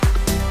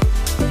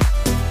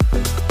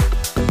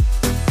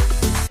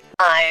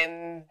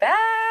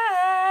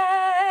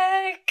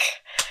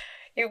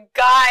You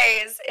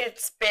guys,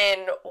 it's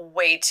been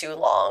way too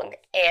long,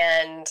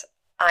 and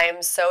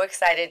I'm so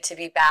excited to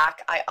be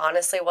back. I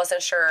honestly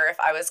wasn't sure if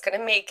I was going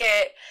to make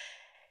it.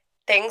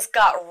 Things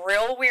got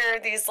real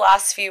weird these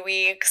last few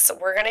weeks.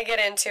 We're going to get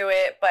into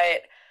it,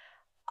 but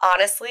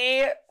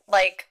honestly,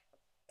 like,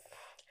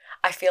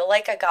 I feel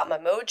like I got my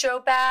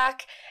mojo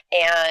back,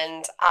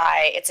 and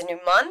it's a new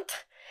month.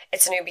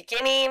 It's a new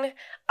beginning.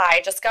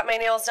 I just got my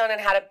nails done and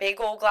had a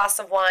big old glass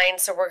of wine,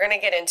 so we're going to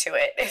get into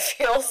it. It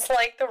feels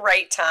like the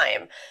right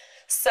time.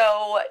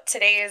 So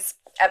today's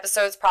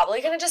episode is probably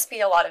going to just be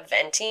a lot of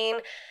venting,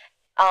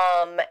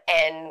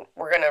 and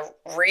we're going to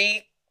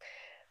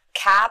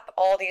recap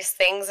all these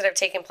things that have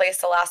taken place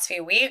the last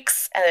few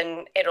weeks,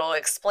 and it'll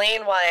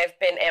explain why I've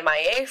been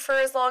MIA for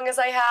as long as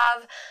I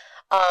have.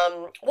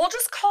 We'll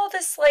just call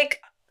this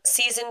like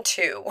season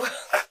two.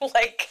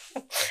 Like,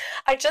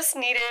 I just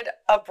needed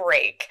a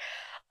break.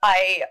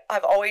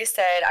 I've always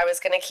said I was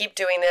going to keep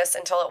doing this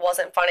until it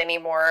wasn't fun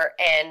anymore.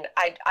 And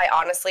I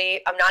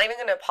honestly, I'm not even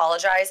going to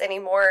apologize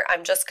anymore.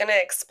 I'm just going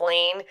to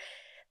explain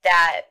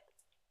that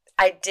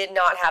I did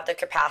not have the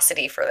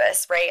capacity for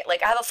this, right?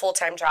 Like, I have a full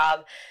time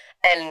job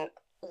and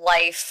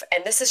life,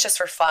 and this is just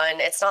for fun.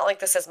 It's not like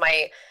this is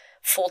my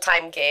full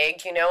time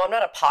gig, I'm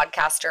not a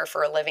podcaster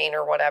for a living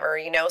or whatever.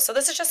 So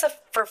this is just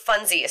for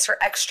funsies, for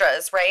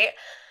extras, right?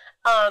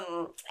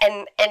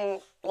 And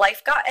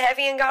life got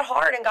heavy and got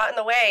hard and got in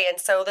the way, and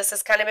so this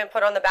has kind of been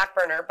put on the back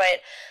burner.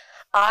 But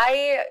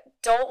I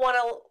don't want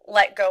to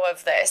let go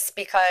of this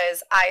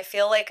because I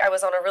feel like I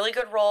was on a really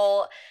good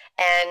roll,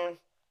 and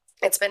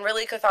it's been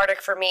really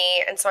cathartic for me,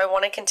 and so I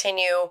want to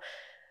continue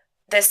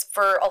this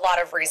for a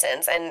lot of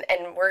reasons, and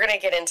we're going to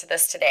get into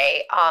this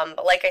today.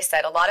 But like I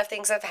said, a lot of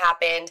things have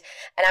happened,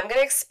 and I'm going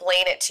to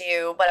explain it to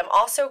you, but I'm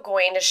also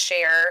going to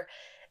share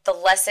the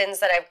lessons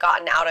that I've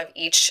gotten out of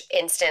each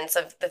instance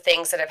of the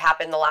things that have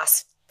happened the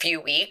last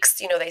few weeks.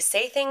 They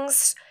say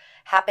things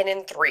happen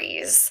in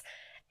threes,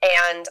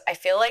 and I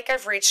feel like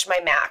I've reached my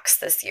max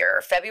this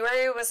year.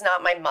 February was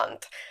not my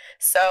month,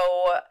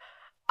 so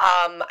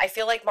I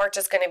feel like March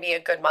is going to be a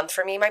good month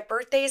for me. My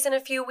birthday's in a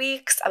few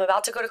weeks. I'm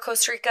about to go to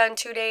Costa Rica in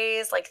 2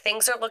 days. Like,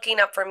 things are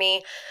looking up for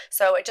me.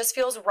 So it just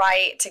feels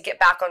right to get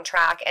back on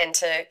track and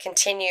to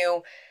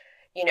continue,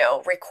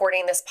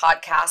 recording this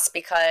podcast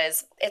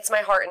because it's my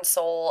heart and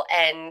soul,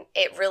 and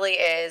it really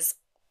is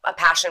a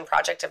passion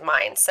project of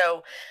mine.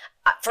 So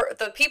for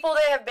the people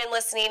that have been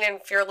listening, and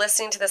if you're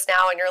listening to this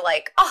now and you're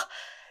like, oh,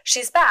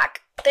 she's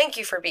back, thank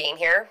you for being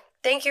here.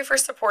 Thank you for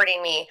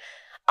supporting me.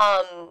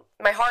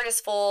 My heart is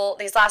full.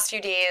 These last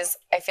few days,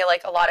 I feel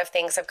like a lot of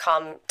things have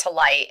come to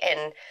light,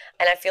 and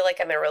I feel like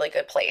I'm in a really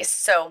good place.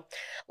 So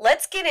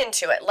let's get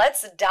into it.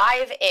 Let's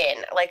dive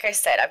in. Like I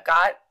said, I've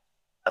got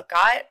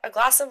a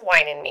glass of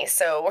wine in me,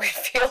 so it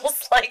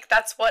feels like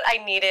that's what I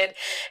needed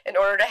in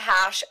order to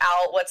hash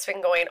out what's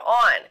been going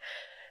on.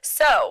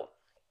 So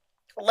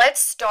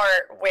let's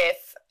start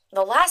with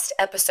the last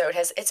episode.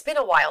 It's been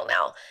a while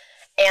now,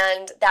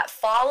 and that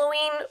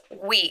following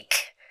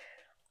week,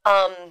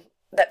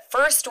 that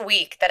first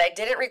week that I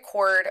didn't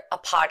record a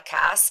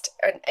podcast,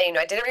 or,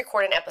 I didn't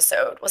record an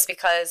episode, was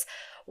because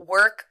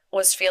work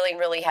was feeling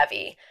really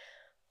heavy.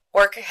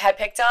 Work had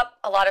picked up,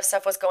 a lot of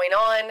stuff was going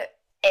on,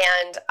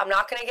 and I'm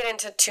not going to get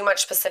into too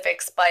much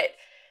specifics, but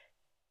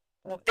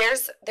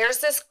there's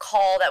this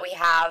call that we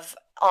have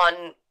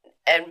on,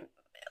 and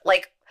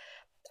like,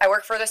 I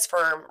work for this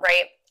firm,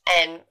 right?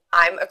 And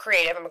I'm a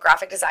creative, I'm a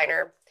graphic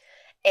designer,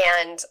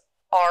 and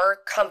our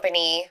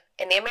company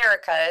in the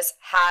Americas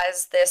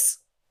has this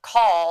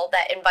call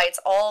that invites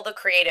all the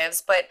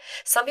creatives, but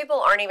some people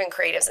aren't even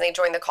creatives and they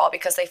join the call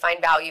because they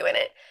find value in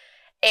it.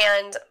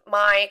 And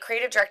my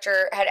creative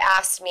director had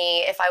asked me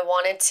if I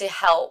wanted to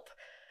help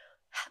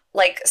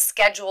like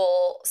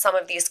schedule some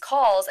of these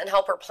calls and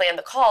help her plan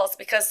the calls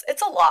because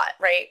it's a lot,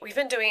 right? We've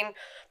been doing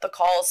the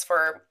calls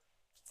for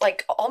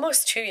like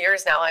almost 2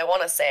 years now, I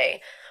want to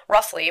say,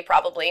 roughly,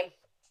 probably.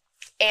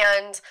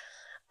 And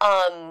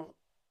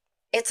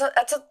that's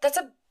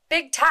a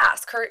big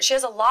task. She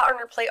has a lot on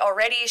her plate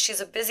already.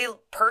 She's a busy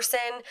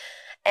person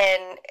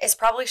and is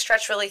probably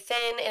stretched really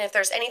thin. And if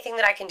there's anything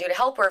that I can do to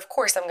help her, of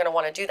course, I'm going to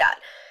want to do that.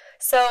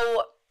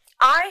 So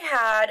I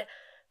had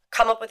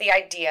come up with the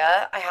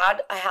idea. I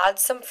had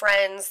some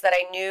friends that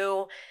I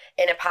knew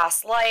in a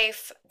past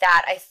life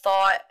that I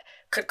thought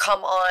could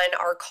come on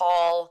our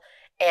call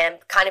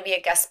and kind of be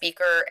a guest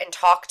speaker and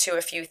talk to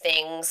a few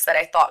things that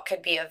I thought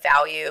could be of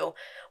value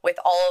with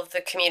all of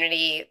the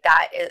community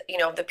that is,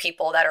 the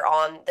people that are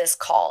on this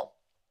call.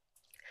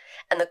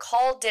 And the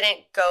call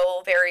didn't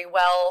go very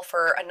well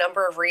for a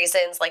number of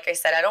reasons. Like I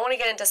said, I don't want to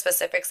get into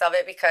specifics of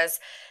it because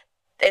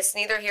it's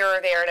neither here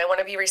or there, and I want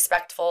to be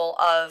respectful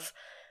of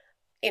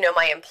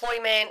my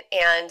employment,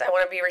 and I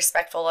want to be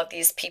respectful of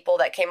these people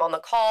that came on the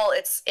call.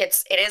 It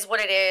is what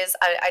it is.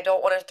 I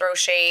don't want to throw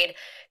shade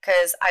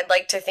because I'd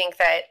like to think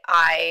that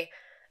I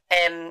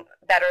am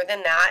better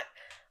than that.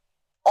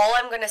 All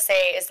I'm going to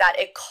say is that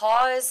it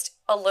caused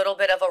a little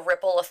bit of a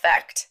ripple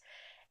effect,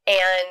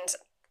 and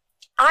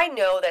I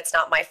know that's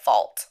not my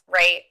fault,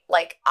 right?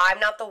 Like, I'm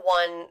not the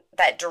one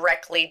that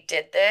directly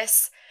did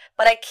this,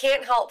 but I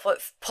can't help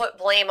but put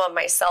blame on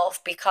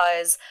myself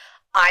because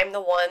I'm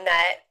the one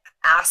that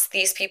asked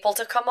these people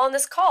to come on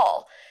this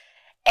call.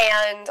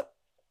 And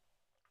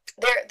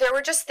there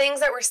were just things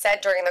that were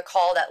said during the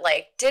call that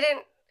like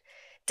didn't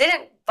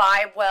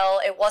vibe well.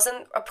 It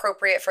wasn't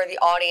appropriate for the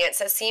audience.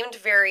 It seemed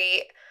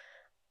very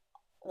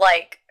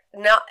like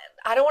not,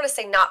 I don't want to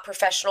say not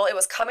professional. It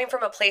was coming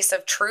from a place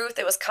of truth.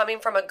 It was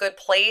coming from a good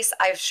place,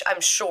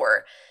 I'm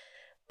sure.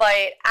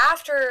 But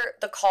after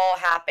the call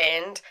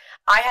happened,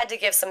 I had to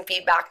give some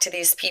feedback to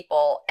these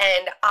people.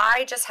 And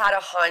I just had a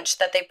hunch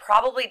that they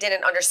probably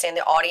didn't understand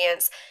the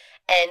audience.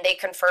 And they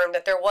confirmed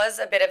that there was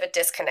a bit of a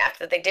disconnect,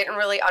 that they didn't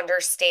really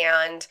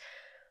understand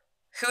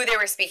who they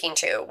were speaking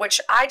to, which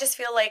I just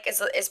feel like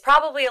is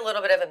probably a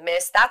little bit of a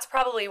miss. That's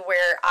probably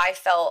where I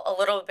felt a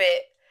little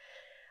bit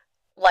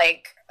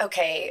like,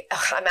 okay,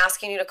 I'm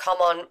asking you to come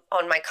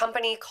on my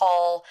company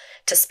call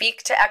to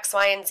speak to X,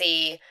 Y, and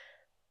Z.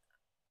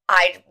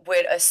 I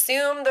would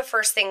assume the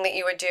first thing that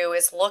you would do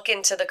is look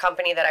into the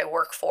company that I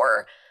work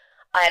for.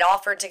 I had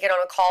offered to get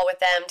on a call with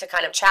them to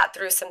kind of chat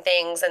through some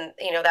things, and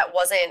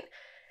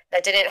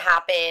that didn't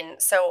happen.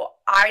 So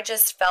I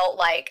just felt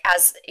like,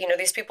 as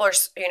these people are,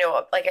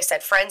 like I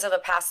said, friends of a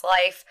past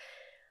life.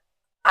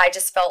 I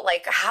just felt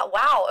like,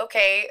 wow,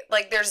 okay,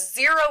 like there's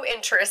zero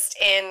interest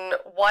in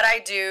what I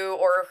do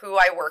or who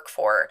I work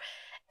for.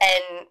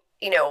 And,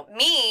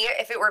 me,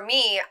 if it were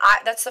me,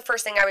 that's the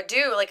first thing I would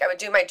do. Like, I would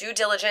do my due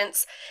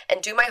diligence and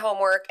do my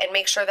homework and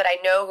make sure that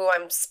I know who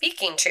I'm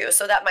speaking to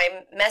so that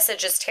my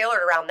message is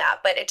tailored around that.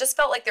 But it just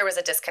felt like there was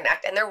a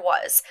disconnect, and there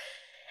was.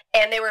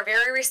 And they were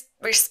very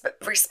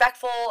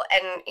respectful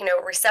and,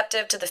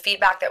 receptive to the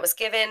feedback that was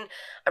given.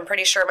 I'm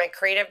pretty sure my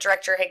creative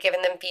director had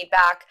given them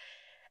feedback.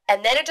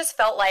 And then it just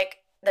felt like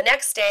the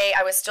next day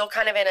I was still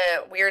kind of in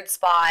a weird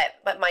spot,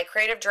 but my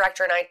creative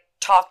director and I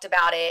talked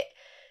about it,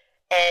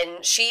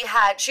 and she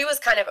was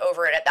kind of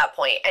over it at that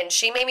point, and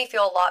she made me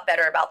feel a lot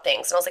better about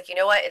things. And I was like, you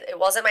know what? It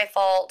wasn't my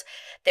fault.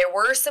 There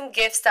were some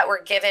gifts that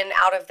were given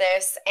out of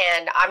this,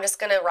 and I'm just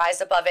going to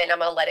rise above it and I'm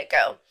going to let it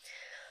go.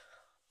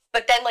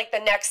 But then, like, the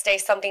next day,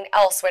 something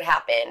else would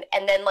happen.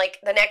 And then, like,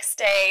 the next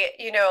day,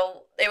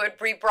 it would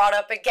be brought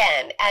up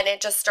again. And it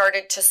just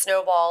started to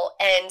snowball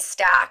and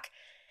stack.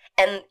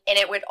 And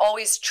it would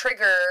always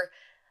trigger,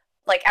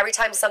 like, every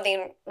time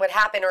something would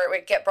happen or it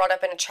would get brought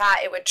up in a chat,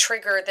 it would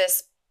trigger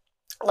this,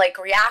 like,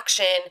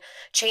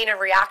 chain of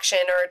reaction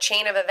or a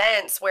chain of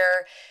events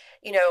where,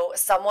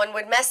 someone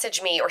would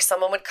message me, or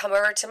someone would come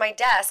over to my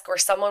desk, or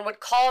someone would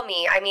call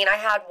me. I mean, I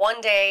had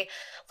one day,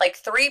 like,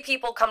 3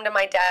 people come to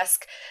my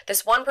desk.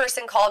 This one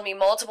person called me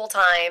multiple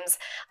times.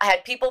 I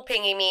had people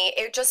pinging me.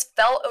 It just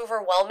felt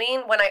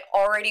overwhelming when I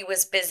already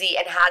was busy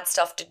and had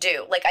stuff to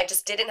do. Like, I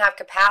just didn't have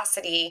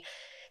capacity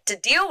to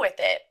deal with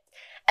it.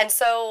 And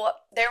so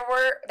there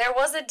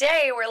was a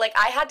day where, like,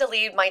 I had to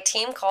leave my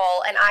team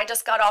call, and I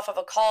just got off of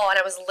a call and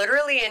I was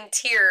literally in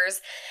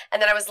tears,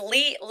 and then I was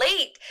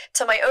late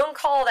to my own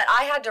call that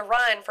I had to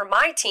run for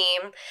my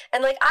team,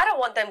 and, like, I don't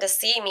want them to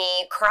see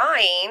me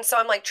crying, so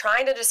I'm, like,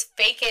 trying to just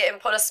fake it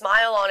and put a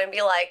smile on and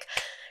be like,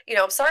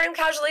 I'm sorry I'm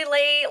casually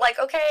late, like,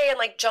 okay, and,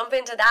 like, jump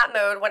into that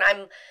mode when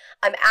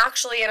I'm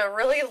actually in a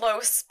really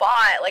low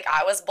spot. Like,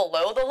 I was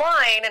below the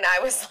line and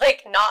I was,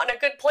 like, not in a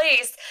good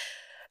place.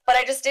 But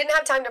I just didn't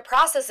have time to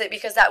process it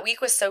because that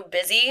week was so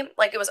busy.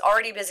 Like, it was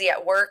already busy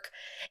at work.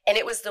 And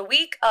it was the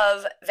week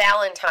of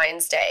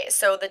Valentine's Day.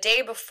 So the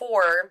day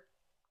before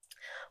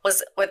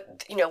was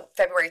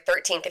February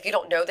 13th. If you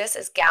don't know, this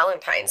is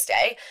Galentine's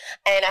Day.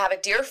 And I have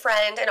a dear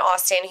friend in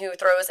Austin who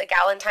throws a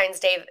Galentine's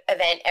Day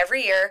event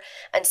every year.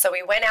 And so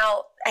we went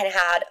out and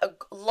had a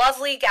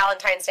lovely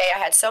Galentine's Day. I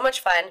had so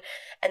much fun.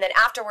 And then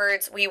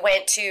afterwards we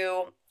were,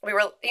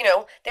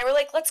 they were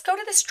like, let's go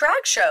to this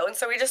drag show. And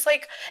so we just,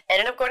 like,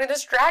 ended up going to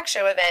this drag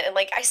show event. And,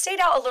 like, I stayed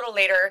out a little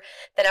later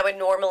than I would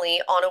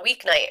normally on a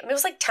weeknight. I mean, it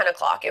was like 10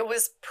 o'clock. It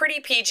was pretty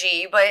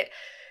PG, but,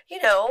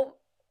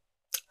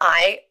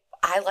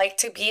 I like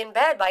to be in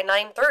bed by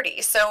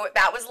 9:30. So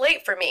that was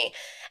late for me.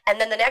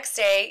 And then the next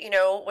day,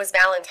 was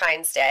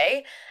Valentine's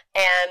Day.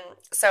 And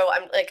so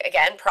I'm, like,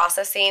 again,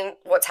 processing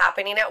what's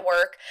happening at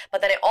work.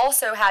 But then I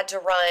also had to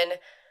run,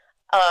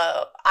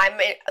 I'm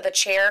the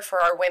chair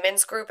for our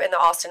women's group in the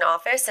Austin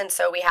office, and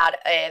so we had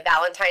a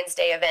Valentine's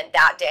Day event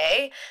that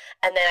day,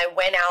 and then I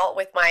went out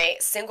with my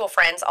single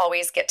friends,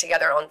 always get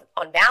together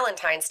on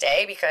Valentine's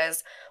Day,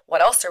 because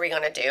what else are we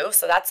going to do?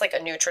 So that's, like,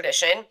 a new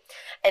tradition.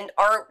 And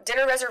our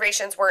dinner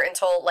reservations were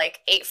until,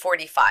 like,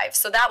 8:45,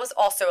 so that was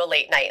also a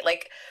late night.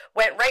 Like,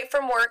 went right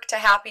from work to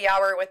happy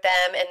hour with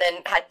them, and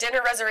then had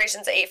dinner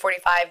reservations at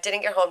 8:45,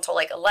 didn't get home till,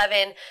 like,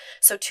 11.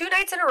 So 2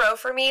 nights in a row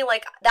for me,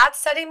 like, that's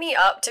setting me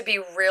up to be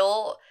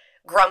real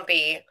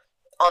grumpy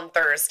on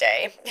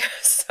Thursday.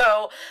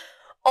 So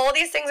all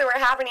these things that were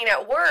happening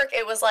at work,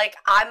 it was like,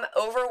 I'm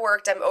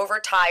overworked, I'm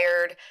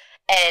overtired,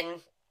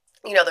 and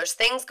there's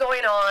things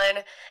going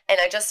on, and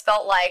I just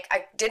felt like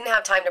I didn't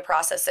have time to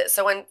process it.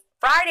 So when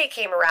Friday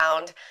came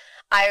around,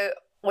 I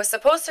was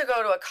supposed to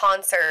go to a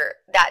concert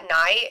that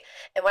night,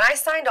 and when I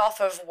signed off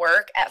of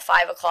work at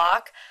 5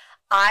 o'clock,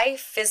 I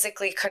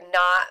physically could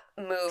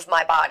not move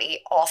my body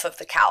off of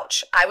the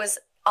couch. I was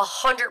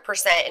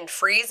 100% in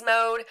freeze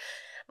mode.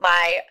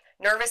 My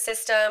nervous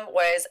system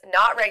was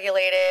not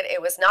regulated,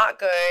 it was not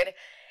good,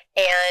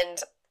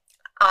 and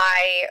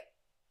I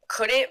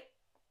couldn't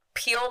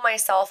peel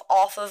myself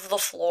off of the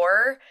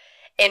floor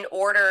in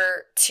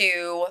order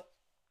to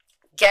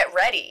get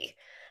ready.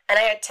 And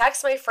I had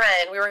texted my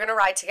friend, we were gonna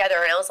ride together,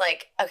 and I was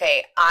like,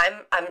 okay,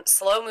 I'm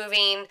slow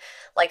moving,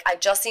 like I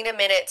just need a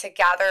minute to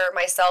gather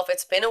myself.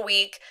 It's been a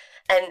week.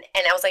 And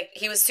I was like,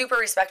 he was super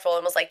respectful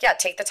and was like, yeah,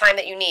 take the time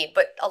that you need.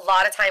 But a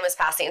lot of time is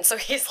passing. So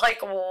he's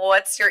like,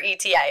 what's your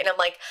ETA? And I'm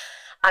like,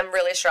 I'm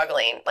really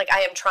struggling. Like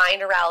I am trying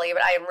to rally,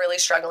 but I am really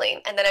struggling.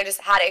 And then I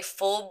just had a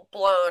full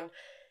blown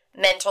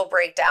mental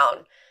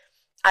breakdown.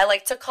 I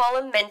like to call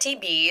them mentee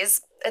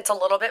bees. It's a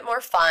little bit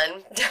more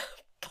fun,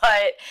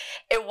 but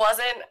it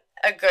wasn't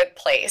a good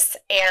place.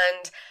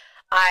 And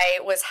I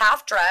was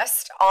half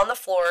dressed on the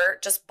floor,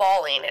 just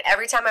bawling. And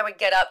every time I would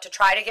get up to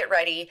try to get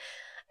ready,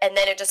 and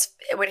then it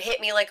would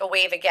hit me like a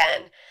wave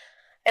again.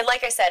 And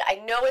like I said, I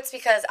know it's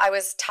because I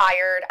was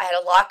tired. I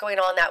had a lot going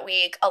on that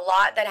week, a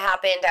lot that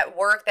happened at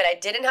work that I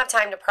didn't have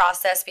time to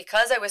process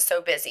because I was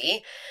so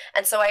busy.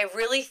 And so I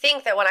really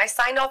think that when I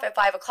signed off at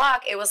 5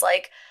 o'clock, it was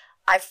like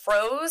I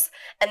froze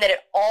and then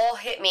it all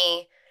hit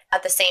me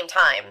at the same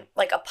time,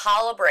 like a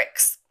pile of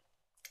bricks.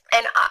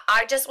 And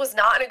I just was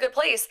not in a good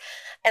place.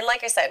 And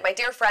like I said, my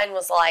dear friend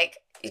was like,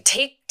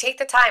 take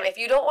the time. If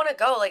you don't want to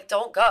go, like,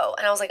 don't go.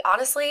 And I was like,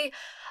 honestly,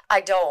 I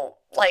don't.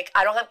 Like,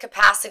 I don't have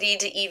capacity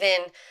to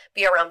even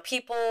be around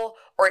people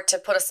or to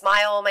put a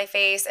smile on my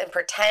face and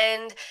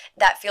pretend.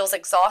 That feels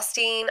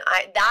exhausting.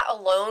 That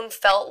alone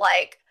felt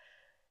like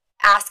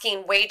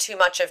asking way too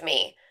much of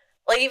me.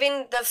 Like,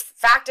 even the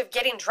fact of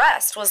getting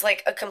dressed was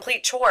like a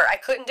complete chore. I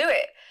couldn't do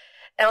it.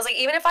 And I was like,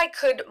 even if I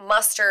could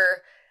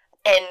muster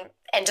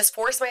and just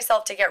force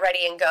myself to get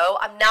ready and go,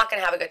 I'm not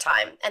going to have a good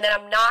time. And then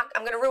I'm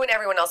going to ruin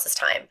everyone else's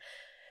time.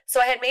 So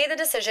I had made the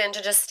decision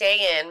to just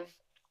stay in.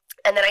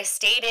 And then I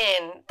stayed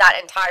in that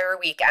entire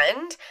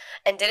weekend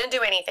and didn't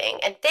do anything.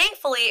 And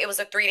thankfully, it was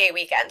a 3-day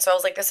weekend. So I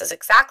was like, this is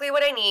exactly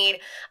what I need.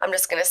 I'm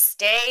just going to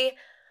stay.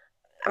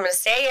 I'm going to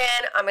stay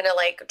in. I'm going to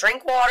like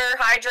drink water,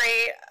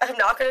 hydrate. I'm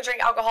not going to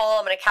drink alcohol.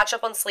 I'm going to catch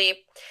up on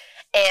sleep.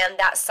 And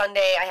that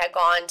Sunday, I had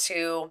gone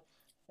to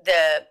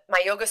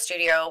my yoga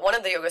studio. One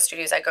of the yoga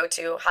studios I go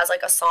to has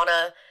like a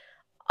sauna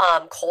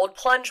cold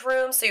plunge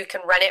room, so you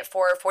can rent it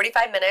for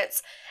 45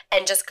 minutes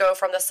and just go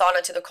from the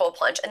sauna to the cold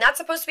plunge. And that's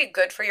supposed to be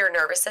good for your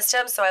nervous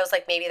system. So I was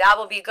like, maybe that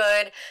will be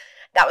good.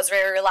 That was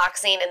very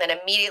relaxing. And then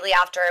immediately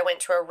after, I went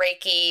to a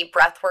Reiki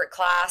breathwork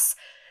class.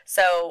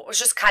 So I was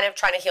just kind of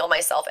trying to heal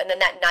myself. And then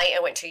that night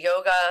I went to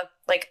yoga,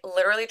 like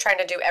literally trying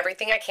to do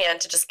everything I can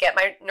to just get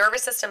my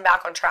nervous system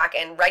back on track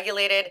and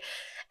regulated,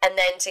 and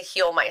then to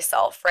heal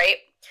myself, right?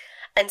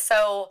 And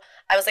so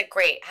I was like,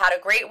 great, had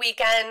a great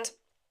weekend.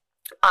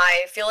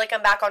 I feel like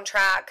I'm back on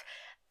track,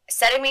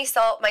 setting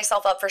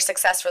myself up for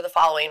success for the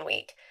following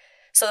week.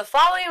 So the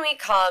following week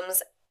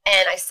comes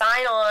and I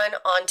sign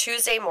on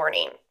Tuesday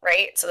morning,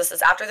 right? So this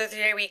is after the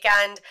 3-day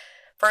weekend,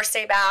 first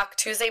day back,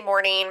 Tuesday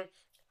morning.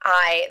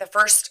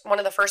 One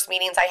of the first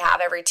meetings I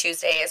have every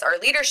Tuesday is our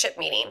leadership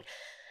meeting.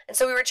 And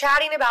so we were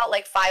chatting about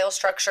like file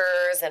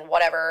structures and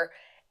whatever.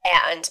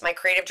 And my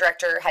creative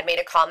director had made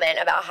a comment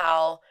about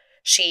how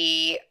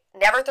she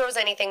never throws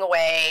anything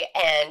away,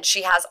 and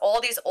she has all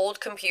these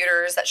old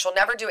computers that she'll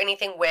never do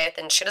anything with,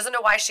 and she doesn't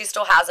know why she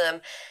still has them.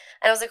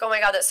 And I was like, oh my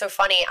God, that's so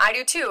funny. I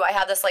do too. I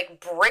have this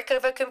like brick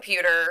of a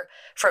computer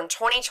from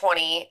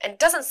 2020, and it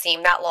doesn't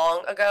seem that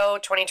long ago,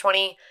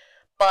 2020,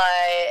 but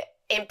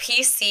in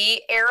PC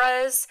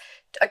eras,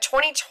 a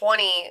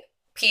 2020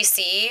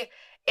 PC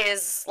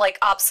is like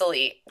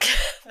obsolete.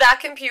 That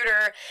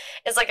computer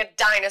is like a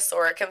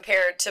dinosaur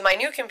compared to my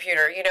new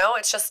computer,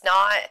 It's just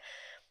not,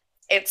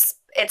 it's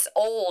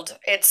old,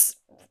 it's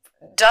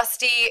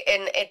dusty,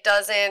 and it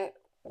doesn't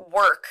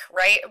work,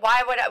 right?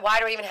 Why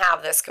do I even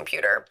have this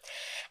computer?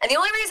 And the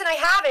only reason I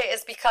have it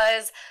is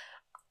because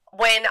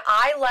when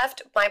I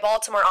left my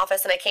Baltimore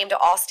office and I came to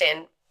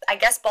Austin, I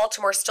guess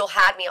Baltimore still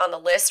had me on the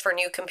list for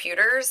new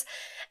computers.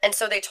 And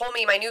so they told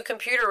me my new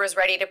computer was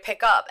ready to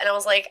pick up. And I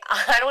was like,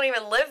 I don't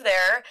even live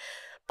there.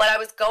 But I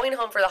was going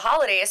home for the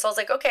holidays, so I was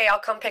like, okay, I'll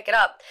come pick it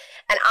up.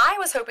 And I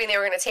was hoping they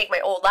were going to take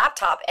my old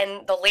laptop.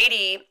 And the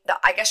lady,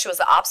 I guess she was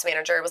the ops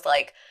manager, was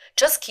like,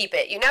 just keep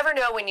it. You never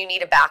know when you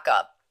need a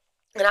backup.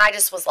 And I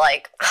just was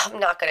like, I'm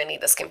not going to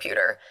need this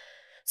computer.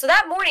 So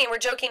that morning, we're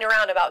joking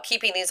around about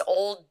keeping these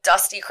old,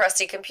 dusty,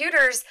 crusty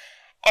computers.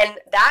 And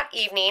that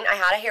evening, I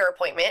had a hair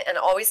appointment, and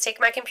I always take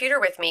my computer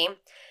with me.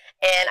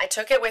 And I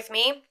took it with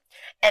me.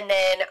 And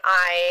then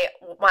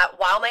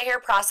while my hair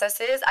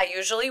processes, I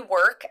usually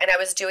work, and I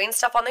was doing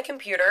stuff on the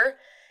computer.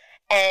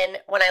 And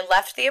when I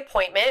left the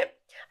appointment,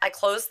 I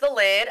closed the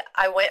lid,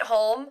 I went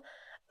home,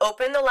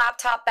 opened the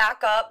laptop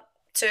back up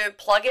to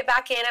plug it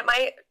back in at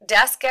my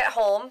desk at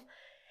home,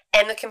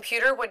 and the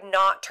computer would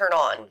not turn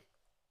on.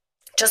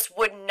 Just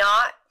would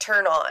not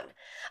turn on.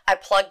 I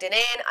plugged it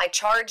in, I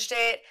charged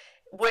it,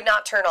 would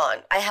not turn on.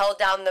 I held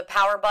down the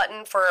power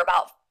button for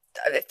about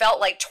it felt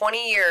like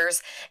 20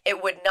 years,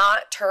 it would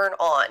not turn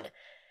on.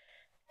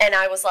 And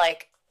I was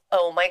like,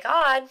 oh my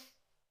God,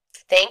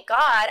 thank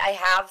God I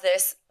have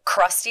this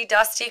crusty,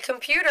 dusty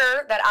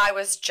computer that I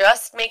was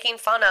just making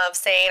fun of,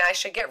 saying I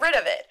should get rid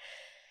of it.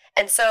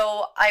 And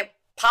so I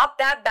popped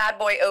that bad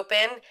boy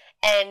open,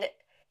 and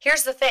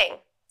here's the thing,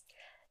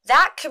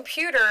 that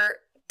computer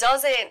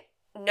doesn't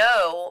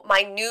know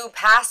my new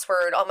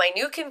password on my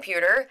new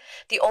computer.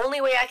 The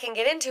only way I can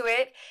get into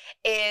it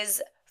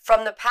is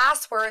from the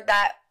password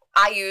that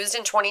I used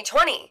in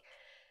 2020.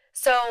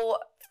 So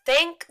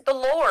thank the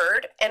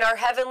Lord and our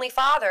Heavenly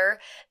Father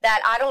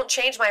that I don't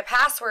change my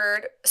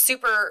password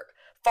super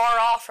far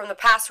off from the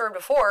password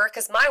before,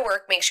 because my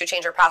work makes you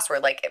change your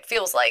password, like it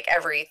feels like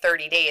every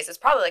 30 days. It's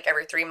probably like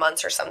every 3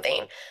 months or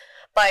something.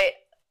 But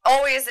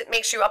always it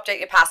makes you update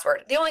your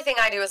password. The only thing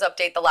I do is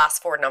update the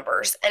last 4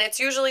 numbers, and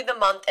it's usually the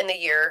month and the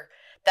year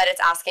that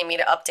it's asking me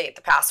to update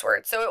the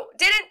password. So it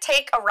didn't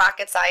take a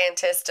rocket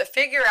scientist to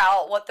figure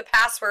out what the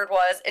password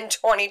was in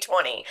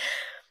 2020.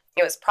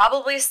 It was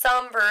probably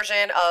some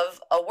version of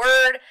a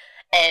word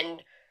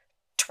and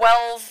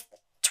 12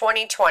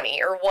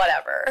 2020 or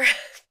whatever.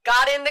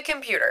 Got in the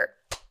computer.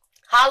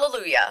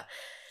 Hallelujah.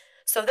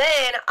 So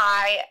then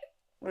I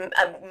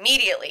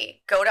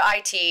immediately go to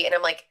IT and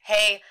I'm like,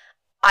 hey,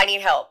 I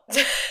need help.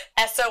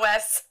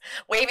 SOS,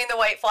 waving the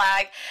white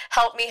flag.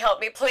 Help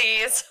me,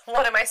 please.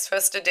 What am I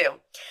supposed to do?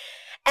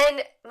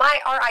 And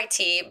our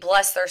IT,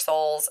 bless their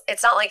souls,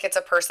 it's not like it's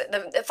a person.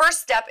 The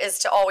first step is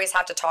to always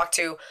have to talk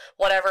to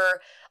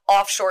whatever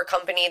offshore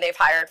company they've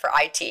hired for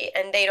IT.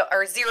 And they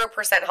are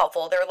 0%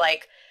 helpful. They're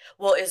like,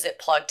 well, is it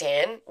plugged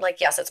in?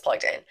 Like, yes, it's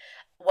plugged in.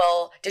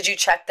 Well, did you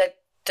check that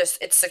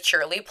it's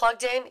securely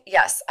plugged in?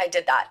 Yes, I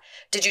did that.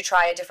 Did you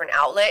try a different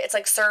outlet? It's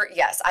like, sir,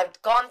 yes,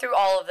 I've gone through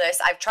all of this.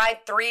 I've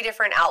tried 3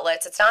 different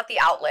outlets. It's not the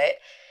outlet,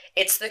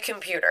 it's the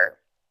computer.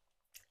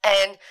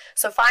 And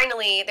so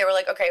finally they were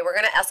like, okay, we're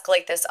going to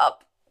escalate this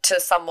up to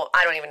someone.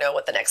 I don't even know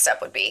what the next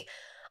step would be.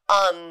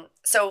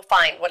 So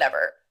fine,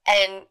 whatever.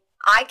 And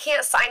I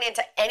can't sign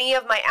into any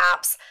of my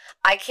apps.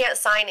 I can't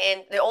sign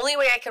in. The only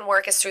way I can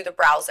work is through the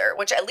browser,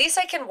 which at least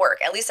I can work.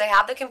 At least I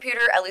have the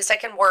computer. At least I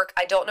can work.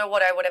 I don't know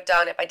what I would have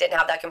done if I didn't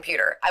have that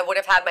computer. I would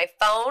have had my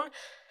phone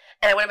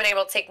and I would have been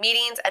able to take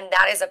meetings, and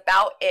that is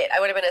about it. I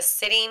would have been a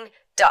sitting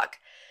duck.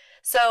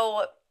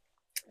 So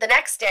the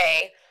next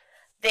day,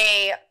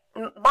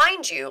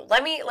 mind you,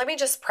 let me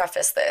just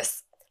preface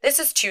this. This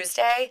is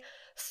Tuesday.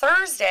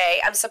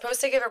 Thursday, I'm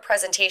supposed to give a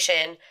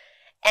presentation,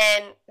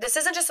 and this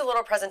isn't just a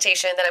little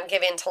presentation that I'm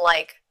giving to,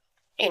 like,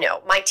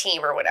 my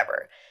team or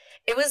whatever.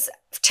 It was,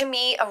 to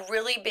me, a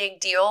really big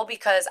deal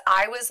because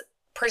I was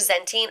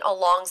presenting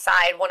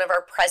alongside one of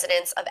our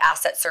presidents of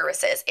asset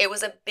services. It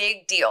was a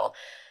big deal.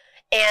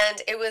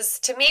 And it was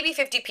to maybe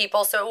 50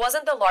 people, so it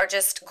wasn't the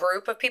largest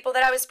group of people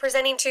that I was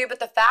presenting to, but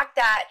the fact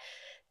that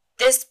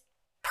this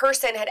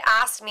person had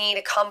asked me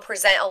to come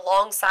present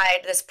alongside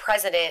this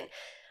president,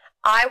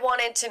 I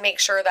wanted to make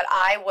sure that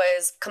I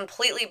was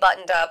completely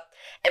buttoned up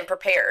and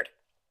prepared.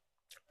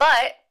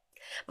 But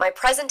my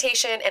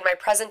presentation and my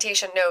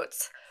presentation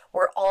notes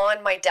were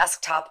on my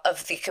desktop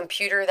of the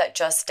computer that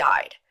just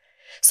died.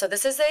 So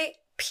this is a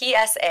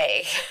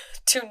PSA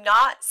to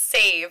not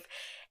save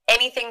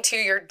anything to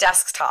your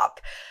desktop.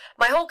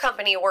 My whole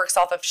company works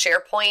off of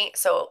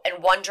SharePoint,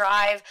 and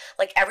OneDrive,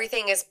 like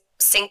everything is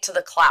synced to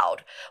the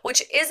cloud,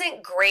 which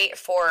isn't great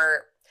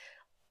for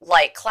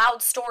like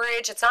cloud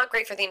storage. It's not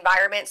great for the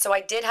environment. So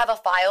I did have a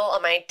file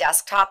on my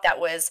desktop that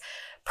was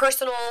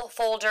personal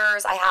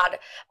folders. I had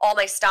all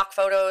my stock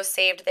photos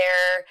saved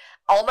there.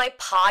 All my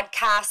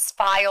podcast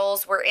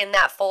files were in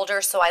that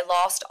folder, so I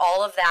lost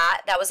all of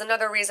that. That was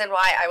another reason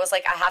why I was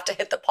like, I have to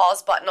hit the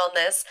pause button on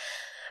this,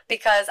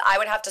 because I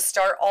would have to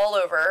start all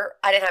over.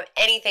 I didn't have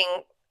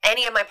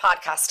any of my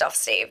podcast stuff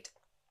saved.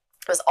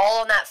 It was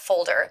all in that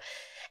folder.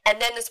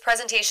 And then this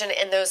presentation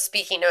and those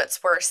speaking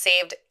notes were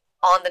saved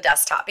on the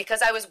desktop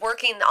because I was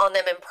working on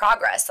them in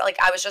progress. Like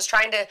I was just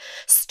trying to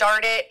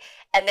start it.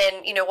 And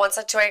then, once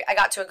I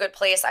got to a good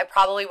place, I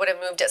probably would have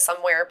moved it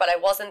somewhere, but I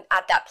wasn't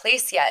at that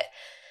place yet.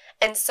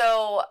 And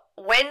so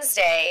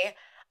Wednesday,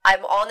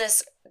 I'm on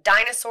this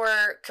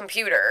dinosaur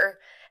computer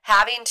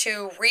having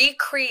to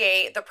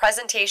recreate the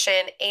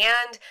presentation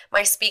and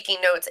my speaking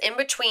notes in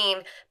between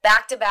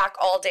back-to-back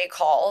all-day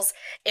calls.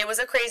 It was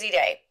a crazy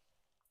day.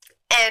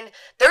 And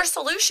their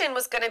solution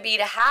was going to be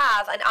to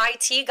have an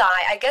IT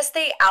guy. I guess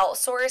they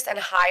outsource and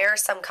hire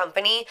some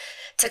company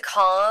to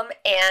come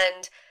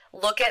and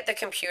look at the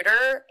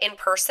computer in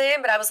person.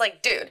 But I was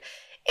like, dude,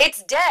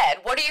 it's dead.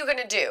 What are you going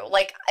to do?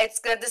 Like,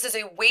 this is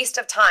a waste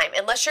of time.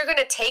 Unless you're going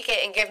to take it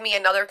and give me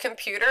another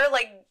computer,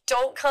 like,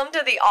 don't come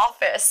to the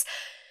office.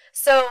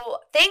 So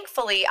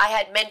thankfully, I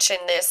had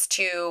mentioned this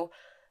to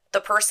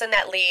the person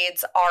that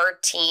leads our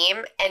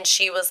team, and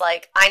she was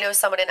like, I know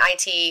someone in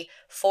IT,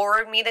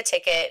 forward me the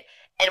ticket,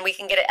 and we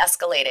can get it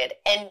escalated.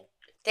 And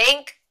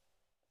thank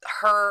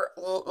her,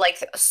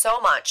 like, so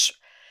much.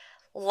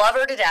 Love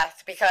her to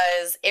death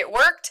because it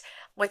worked.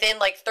 Within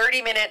like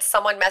 30 minutes,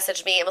 someone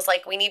messaged me and was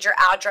like, we need your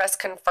address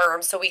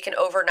confirmed so we can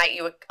overnight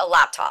you a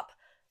laptop.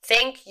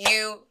 Thank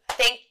you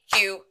Thank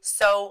you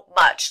so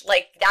much.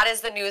 Like, that is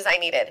the news I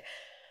needed.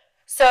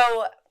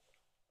 So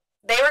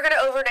they were going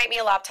to overnight me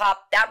a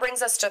laptop. That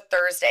brings us to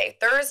Thursday.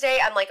 Thursday,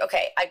 I'm like,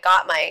 okay, I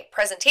got my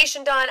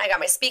presentation done. I got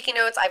my speaking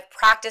notes. I've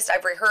practiced.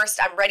 I've rehearsed.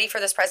 I'm ready for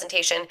this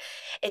presentation.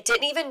 It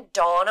didn't even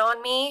dawn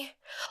on me.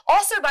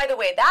 Also, by the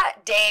way,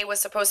 that day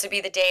was supposed to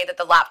be the day that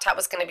the laptop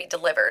was going to be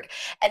delivered.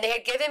 And they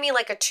had given me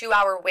like a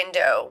 2-hour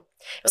window.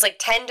 It was like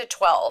 10 to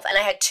 12. And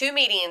I had 2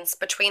 meetings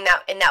between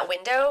that in that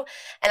window.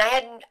 And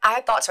I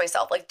had thought to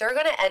myself, like, they're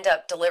going to end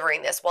up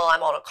delivering this while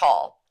I'm on a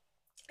call.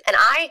 And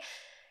I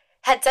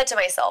had said to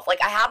myself, like,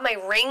 I have my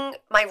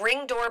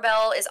ring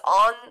doorbell is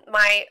on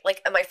my,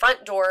 like, at my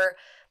front door.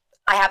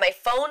 I have my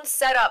phone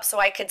set up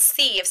so I could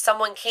see if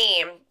someone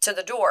came to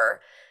the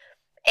door.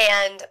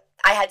 And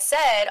I had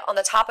said on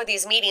the top of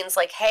these meetings,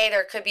 like, hey,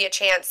 there could be a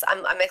chance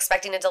I'm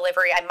expecting a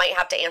delivery. I might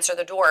have to answer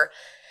the door.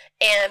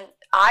 And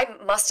I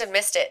must have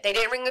missed it. They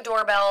didn't ring the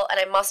doorbell, and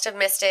I must have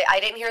missed it. I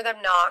didn't hear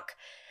them knock.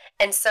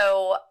 And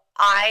so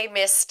I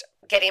missed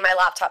getting my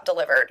laptop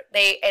delivered.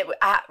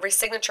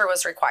 Resignature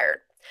was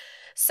required.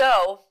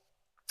 So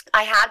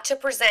I had to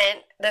present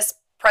this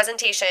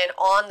presentation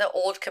on the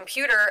old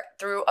computer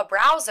through a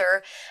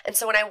browser. And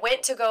so when I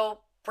went to go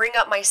bring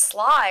up my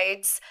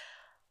slides,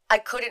 I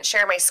couldn't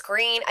share my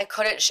screen. I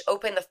couldn't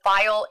open the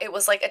file. It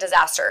was like a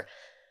disaster.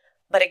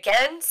 But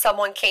again,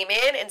 someone came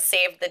in and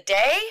saved the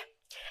day.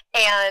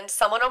 And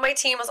someone on my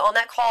team was on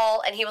that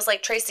call, and he was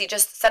like, Tracy,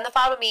 just send the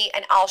file to me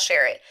and I'll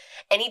share it.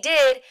 And he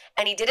did,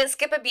 and he didn't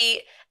skip a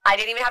beat. I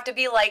didn't even have to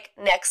be like,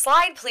 next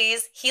slide,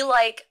 please. He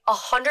like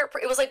 100,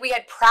 it was like we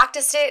had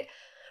practiced it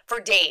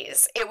for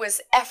days. It was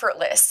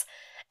effortless.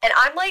 And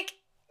I'm like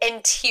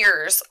in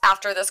tears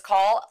after this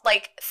call,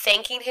 like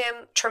thanking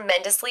him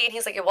tremendously. And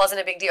he's like, it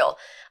wasn't a big deal.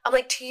 I'm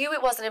like, to you,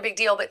 it wasn't a big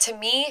deal. But to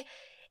me,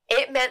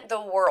 it meant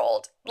the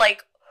world.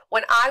 Like,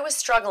 when I was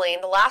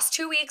struggling, the last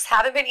 2 weeks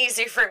haven't been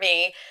easy for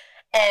me,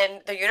 and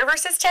the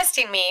universe is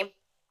testing me.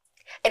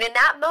 And in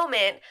that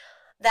moment,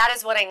 that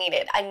is what I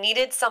needed. I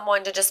needed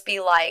someone to just be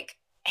like,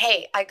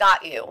 hey, I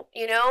got you.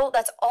 You know,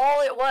 that's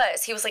all it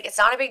was. He was like, it's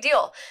not a big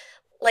deal.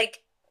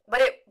 Like, but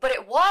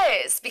it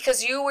was,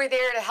 because you were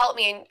there to help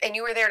me, and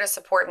you were there to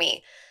support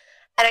me.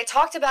 And I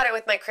talked about it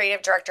with my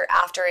creative director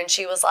after, and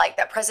she was like,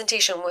 that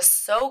presentation was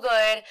so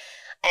good.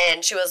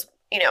 And she was,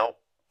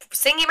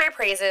 singing my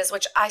praises,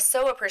 which I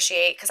so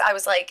appreciate, because I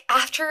was like,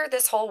 after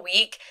this whole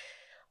week,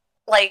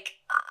 like,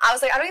 I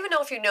was like, I don't even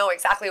know if you know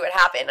exactly what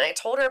happened. And I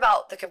told her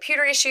about the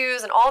computer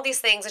issues and all these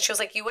things, and she was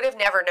like, you would have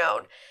never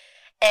known.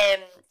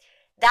 And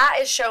that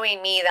is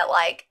showing me that,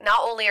 like, not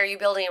only are you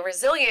building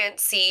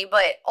resiliency,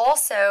 but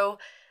also,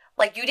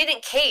 like, you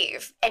didn't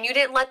cave, and you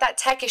didn't let that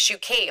tech issue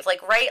cave.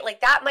 Like, right?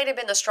 Like, that might have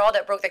been the straw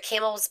that broke the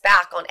camel's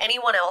back on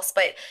anyone else,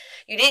 but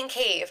you didn't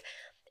cave.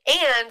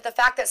 And the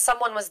fact that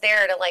someone was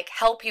there to like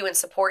help you and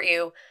support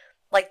you,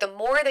 like, the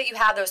more that you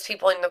have those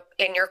people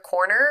in your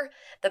corner,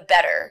 the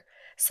better.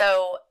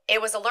 So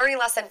it was a learning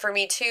lesson for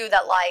me too,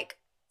 that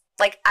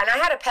and I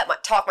had to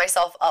talk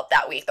myself up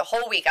that week. The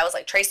whole week I was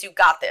like, Trace, you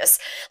got this.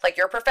 Like,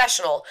 you're a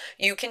professional.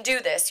 You can do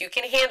this. You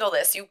can handle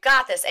this. You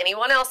got this.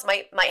 Anyone else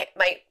might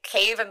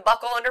cave and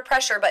buckle under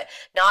pressure, but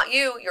not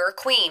you. You're a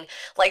queen.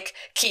 Like,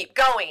 keep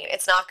going.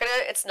 It's not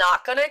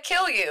gonna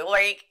kill you.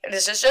 Like,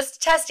 this is just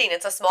testing.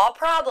 It's a small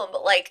problem,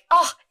 but like,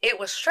 oh, it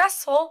was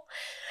stressful.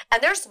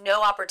 And there's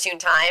no opportune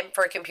time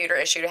for a computer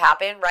issue to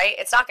happen, right?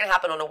 It's not going to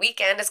happen on a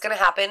weekend. It's going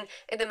to happen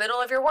in the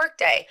middle of your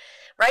workday,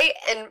 right?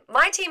 And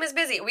my team is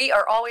busy. We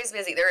are always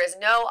busy. There is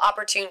no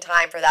opportune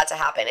time for that to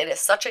happen. It is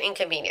such an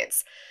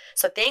inconvenience.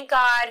 So thank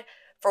God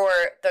for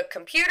the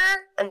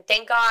computer, and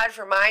thank God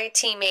for my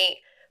teammate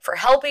for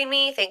helping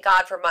me. Thank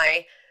God for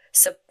my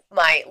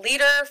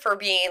leader for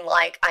being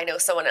like, I know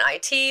someone in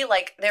IT.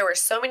 Like, there were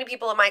so many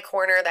people in my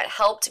corner that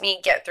helped me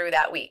get through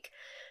that week.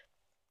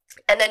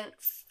 And then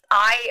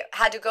I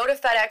had to go to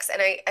FedEx,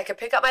 and I could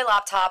pick up my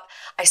laptop.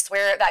 I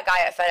swear that guy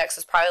at FedEx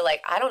was probably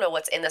like, I don't know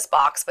what's in this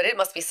box, but it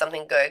must be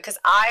something good, because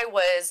I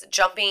was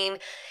jumping,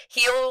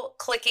 heel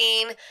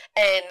clicking,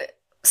 and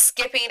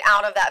skipping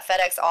out of that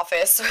FedEx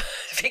office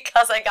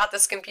because I got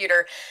this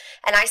computer.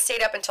 And I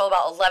stayed up until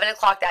about 11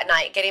 o'clock that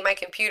night getting my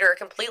computer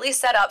completely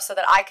set up so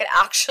that I could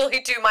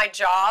actually do my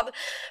job,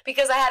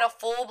 because I had a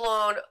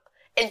full-blown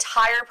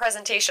entire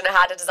presentation I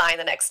had to design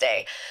the next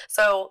day.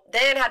 So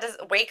then had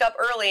to wake up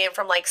early, and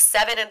from like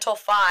 7 until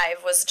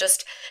 5 was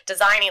just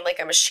designing like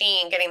a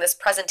machine, getting this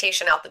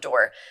presentation out the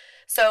door.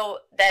 So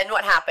then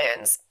what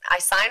happens? I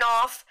sign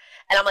off,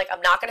 and I'm like,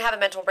 I'm not going to have a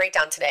mental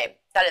breakdown today.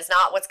 That is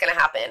not what's going to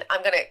happen.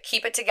 I'm going to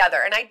keep it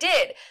together. And I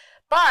did.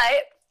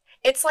 But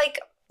it's like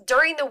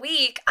during the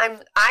week,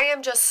 I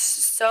am just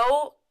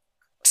so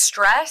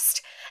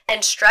stressed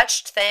and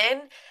stretched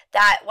thin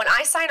that when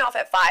I sign off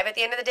at 5 at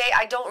the end of the day,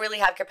 I don't really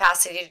have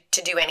capacity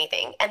to do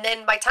anything. And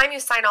then by the time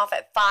you sign off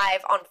at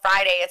 5 on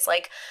Friday, it's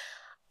like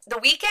the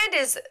weekend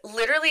is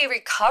literally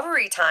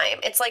recovery time.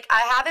 It's like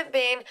I haven't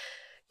been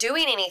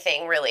doing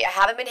anything really. I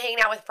haven't been hanging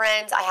out with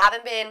friends. I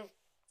haven't been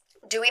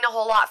doing a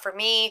whole lot for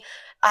me.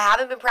 I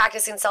haven't been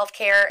practicing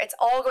self-care. It's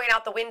all going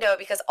out the window,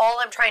 because all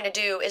I'm trying to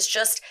do is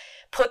just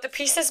put the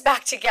pieces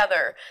back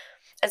together.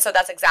 And so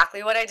that's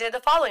exactly what I did the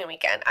following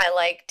weekend. I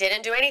like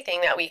didn't do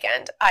anything that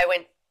weekend. I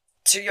went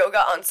to yoga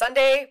on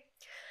Sunday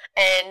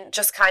and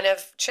just kind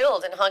of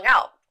chilled and hung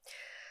out.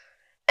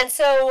 And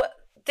so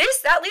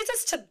that leads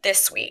us to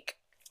this week.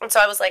 And so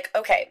I was like,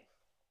 okay,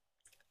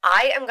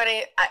 I am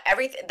gonna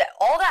everything that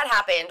all that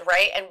happened,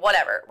 right? And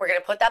whatever, we're gonna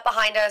put that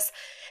behind us.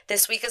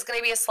 This week is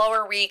gonna be a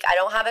slower week. I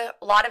don't have a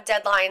lot of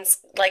deadlines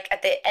like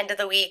at the end of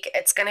the week.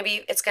 It's gonna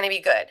be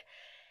good.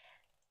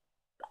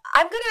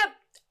 I'm gonna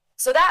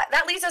so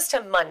that leads us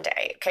to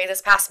Monday. Okay,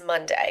 this past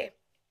Monday,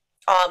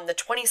 the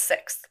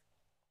 26th.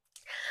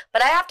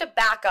 But I have to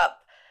back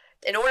up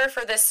in order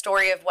for this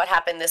story of what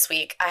happened this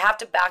week. I have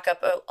to back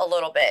up a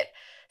little bit.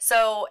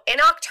 So in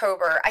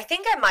October, I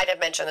think I might have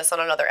mentioned this on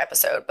another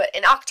episode, but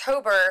in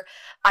October,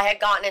 I had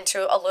gotten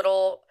into a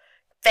little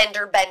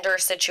fender bender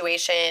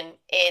situation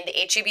in the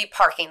HEB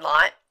parking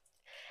lot.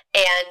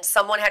 And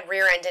someone had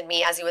rear-ended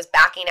me as he was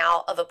backing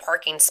out of a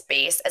parking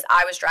space as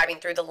I was driving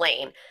through the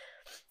lane.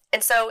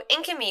 And so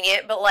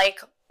inconvenient, but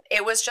like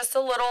it was just a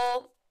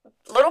little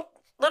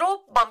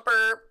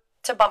bumper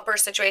to bumper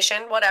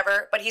situation,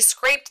 whatever. But it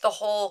scraped the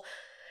whole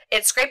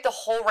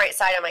right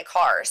side of my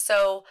car.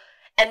 So,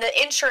 and the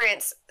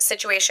insurance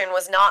situation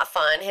was not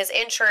fun. His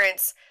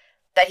insurance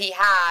that he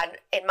had,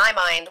 in my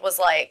mind, was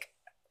like,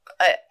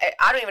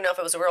 I don't even know if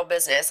it was a real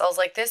business. I was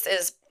like, this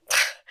is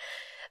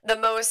the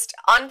most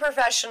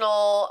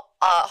unprofessional,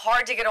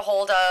 hard to get a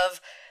hold of,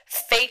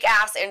 fake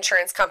ass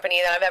insurance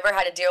company that I've ever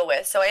had to deal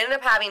with. So I ended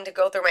up having to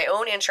go through my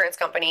own insurance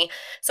company.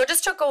 So it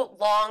just took a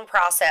long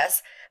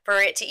process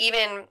for it to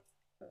even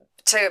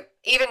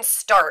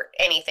start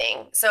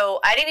anything. So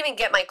I didn't even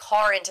get my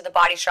car into the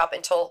body shop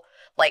until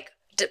like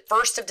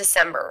 1st of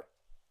December.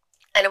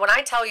 And when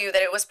I tell you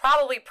that it was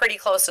probably pretty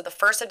close to the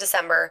 1st of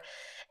December,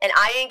 and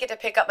I didn't get to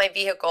pick up my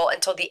vehicle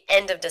until the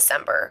end of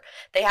December.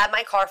 They had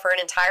my car for an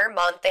entire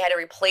month. They had to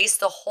replace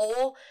the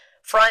whole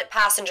front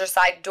passenger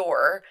side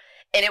door,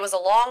 and it was a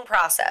long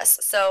process.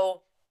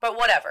 So, but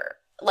whatever.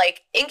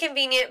 Like,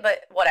 inconvenient,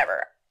 but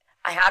whatever.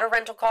 I had a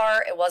rental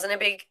car. It wasn't a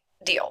big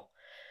deal.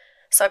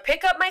 So I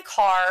pick up my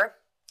car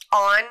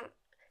on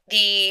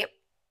it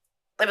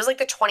was like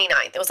the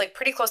 29th. It was like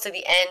pretty close to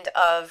the end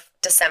of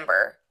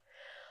December.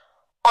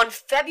 On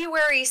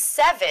February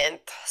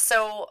 7th,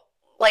 so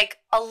like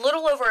a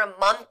little over a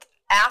month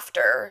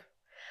after,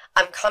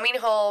 I'm coming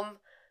home.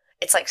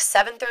 It's like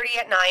 7:30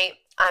 at night.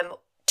 I'm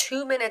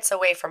 2 minutes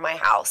away from my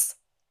house,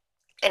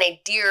 and a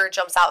deer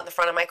jumps out in the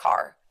front of my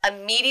car.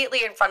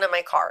 Immediately in front of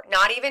my car,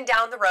 not even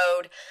down the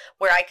road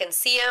where I can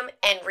see him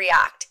and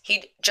react.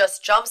 He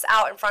just jumps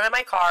out in front of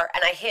my car,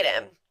 and I hit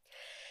him,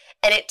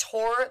 and it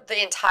tore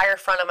the entire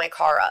front of my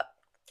car up.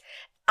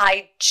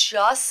 I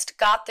just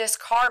got this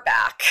car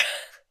back,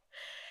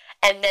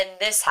 and then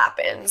this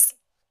happens.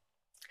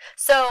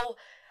 So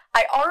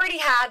I already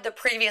had the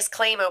previous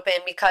claim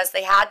open because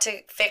they had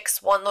to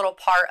fix one little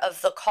part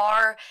of the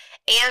car,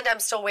 and I'm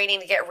still waiting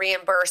to get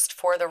reimbursed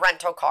for the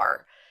rental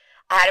car.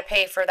 I had to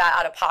pay for that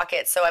out of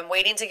pocket, so I'm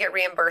waiting to get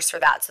reimbursed for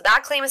that. So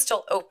that claim is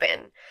still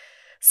open.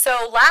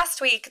 So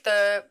last week,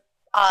 the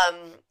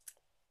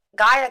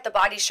guy at the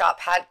body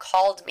shop had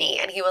called me,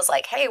 and he was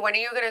like, hey, when are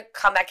you going to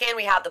come back in?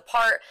 We have the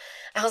part.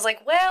 I was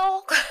like,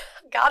 well,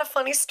 got a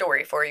funny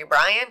story for you,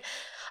 Brian.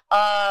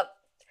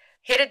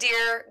 Hit a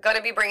deer, gonna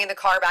be bringing the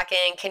car back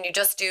in. Can you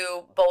just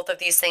do both of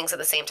these things at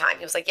the same time?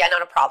 He was like, yeah,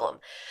 not a problem.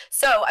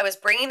 So I was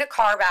bringing the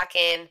car back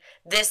in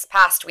this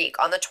past week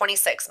on the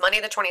 26th,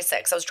 Monday the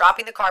 26th. I was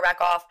dropping the car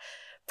back off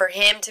for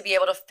him to be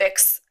able to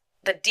fix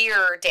the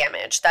deer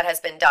damage that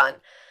has been done.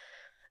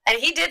 And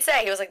he did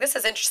say, he was like, this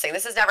is interesting.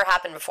 This has never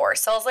happened before.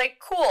 So I was like,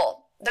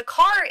 cool. The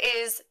car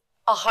is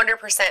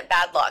 100%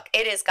 bad luck.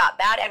 It has got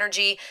bad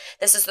energy.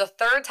 This is the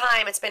third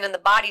time it's been in the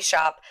body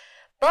shop.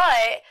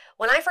 But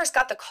when I first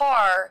got the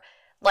car,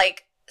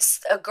 like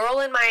a girl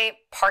in my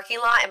parking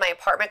lot in my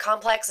apartment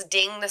complex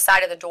dinged the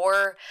side of the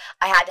door.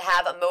 I had to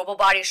have a mobile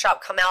body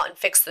shop come out and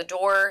fix the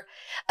door.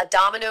 A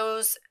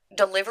Domino's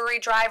delivery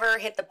driver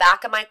hit the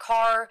back of my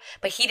car,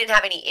 but he didn't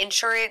have any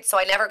insurance, so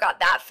I never got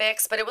that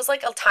fixed. But it was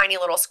like a tiny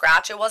little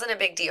scratch. It wasn't a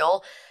big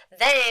deal.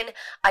 Then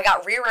I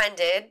got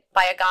rear-ended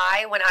by a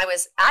guy when I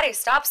was at a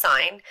stop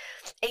sign,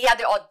 and he had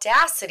the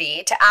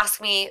audacity to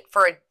ask me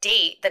for a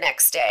date the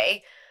next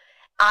day.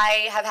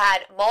 I have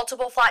had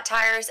multiple flat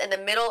tires in the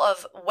middle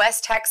of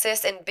West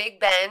Texas and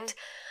Big Bend,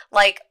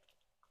 like,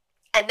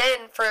 and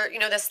then for,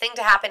 this thing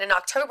to happen in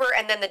October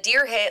and then the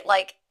deer hit,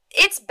 like,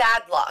 it's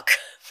bad luck.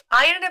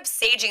 I ended up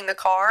saging the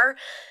car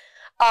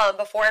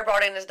before I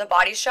brought it into the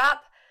body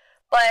shop,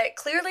 but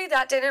clearly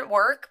that didn't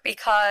work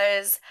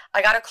because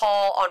I got a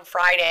call on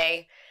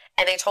Friday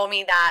and they told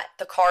me that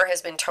the car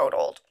has been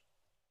totaled.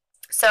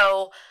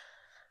 So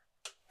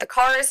the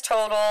car is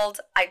totaled.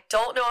 I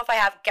don't know if I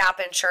have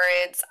gap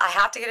insurance. I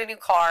have to get a new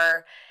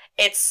car.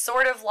 It's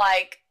sort of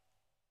like,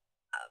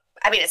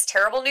 it's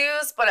terrible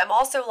news, but I'm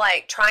also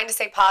like trying to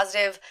stay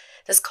positive.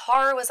 This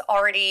car was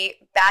already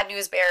bad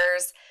news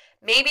bears.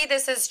 Maybe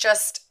this is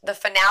just the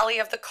finale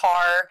of the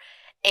car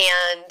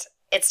and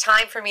it's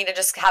time for me to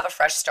just have a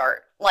fresh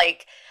start.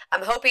 Like,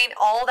 I'm hoping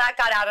all that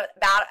got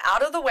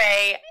out of the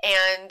way,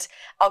 and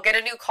I'll get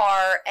a new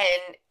car,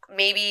 and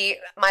maybe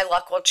my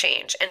luck will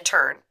change and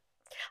turn.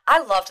 I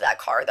loved that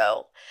car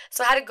though.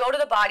 So I had to go to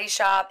the body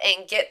shop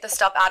and get the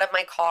stuff out of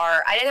my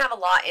car. I didn't have a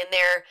lot in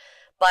there,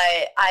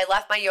 but I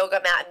left my yoga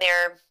mat in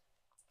there.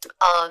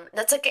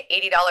 That's like an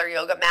 $80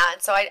 yoga mat.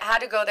 And so I had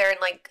to go there and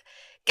like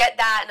get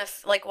that and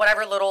like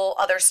whatever little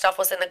other stuff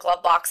was in the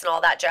glove box and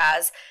all that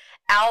jazz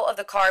out of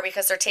the car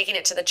because they're taking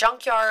it to the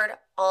junkyard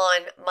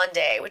on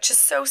Monday, which is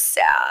so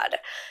sad.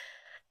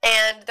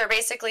 And they're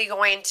basically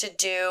going to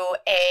do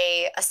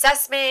a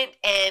assessment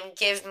and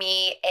give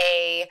me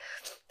a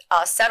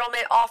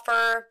settlement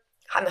offer.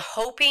 I'm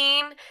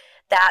hoping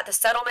that the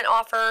settlement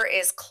offer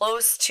is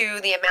close to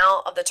the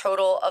amount of the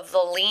total of the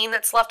lien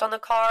that's left on the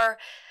car.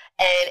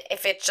 And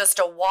if it's just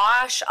a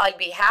wash, I'd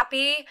be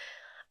happy.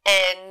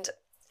 And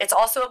it's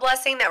also a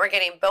blessing that we're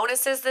getting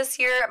bonuses this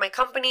year at my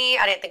company.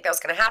 I didn't think that was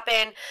going to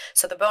happen.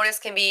 So the bonus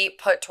can be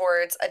put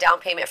towards a down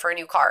payment for a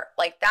new car.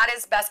 Like, that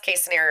is best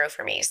case scenario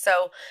for me.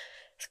 So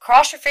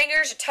cross your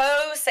fingers, your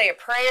toes, say a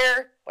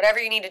prayer, whatever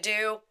you need to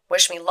do.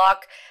 Wish me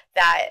luck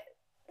that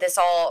this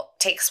all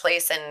takes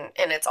place and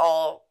it's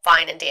all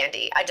fine and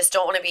dandy. I just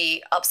don't want to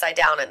be upside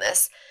down in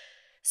this.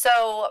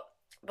 So,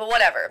 but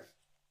whatever.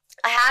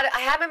 I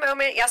had my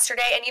moment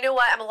yesterday, and you know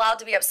what? I'm allowed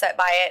to be upset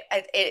by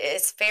it. It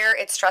is fair.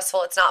 It's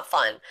stressful. It's not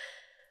fun.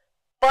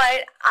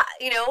 But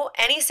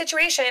any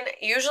situation,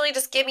 usually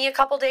just give me a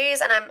couple days,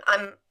 and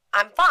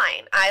I'm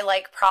fine. I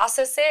like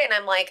process it, and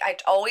I'm like, I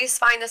always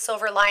find the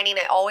silver lining.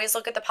 I always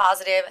look at the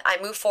positive. I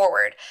move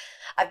forward.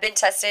 I've been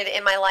tested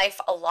in my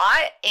life a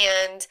lot,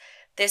 and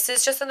this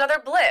is just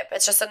another blip.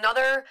 It's just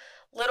another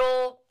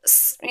little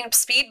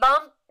speed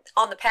bump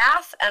on the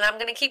path, and I'm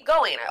going to keep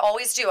going. I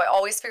always do. I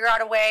always figure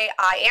out a way.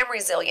 I am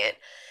resilient.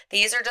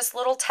 These are just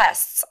little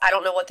tests. I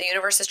don't know what the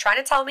universe is trying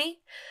to tell me,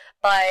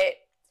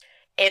 but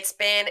it's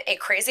been a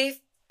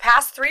crazy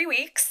past 3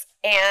 weeks,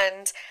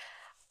 and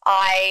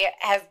I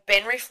have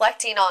been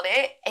reflecting on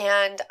it,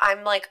 and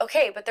I'm like,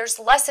 okay, but there's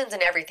lessons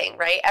in everything,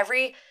 right?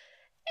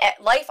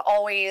 Life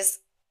always,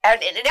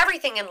 and in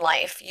everything in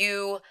life,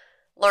 you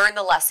learn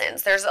the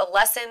lessons. There's a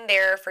lesson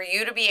there for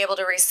you to be able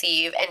to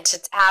receive and to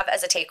have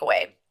as a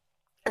takeaway.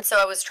 And so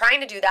I was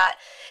trying to do that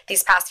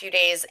these past few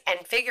days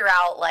and figure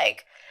out,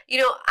 like,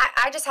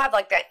 I just have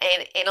like that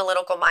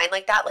analytical mind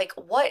like that. Like,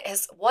 what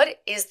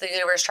is the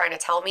universe trying to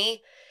tell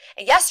me?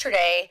 And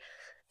yesterday,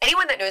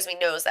 anyone that knows me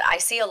knows that I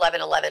see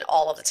 11:11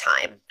 all of the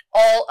time.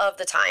 All of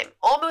the time.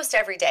 Almost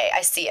every day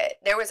I see it.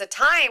 There was a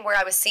time where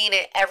I was seeing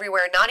it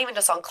everywhere, not even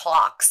just on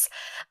clocks.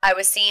 I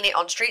was seeing it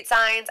on street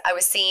signs. I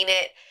was seeing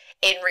it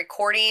in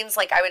recordings.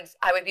 Like,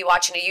 I would be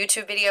watching a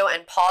YouTube video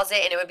and pause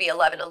it, and it would be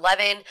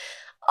 11:11.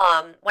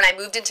 When I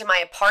moved into my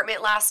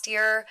apartment last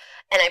year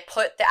and I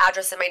put the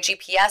address in my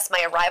GPS,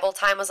 my arrival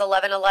time was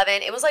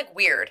 11:11. It was like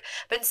weird.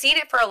 Been seeing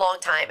it for a long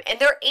time, and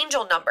they're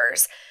angel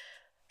numbers.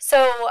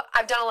 So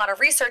I've done a lot of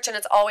research, and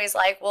it's always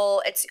like,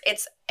 well,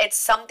 it's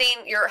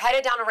something, you're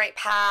headed down a right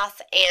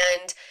path,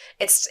 and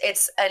it's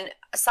a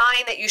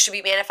sign that you should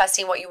be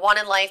manifesting what you want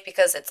in life,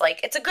 because it's like,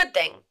 it's a good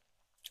thing.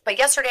 But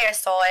yesterday I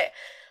saw it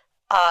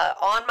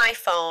on my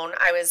phone.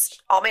 I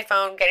was on my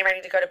phone getting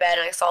ready to go to bed,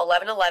 and I saw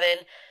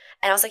 11:11.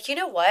 And I was like, you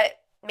know what?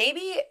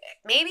 Maybe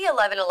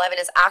 11:11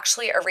 is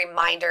actually a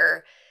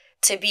reminder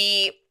to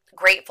be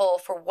grateful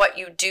for what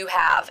you do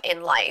have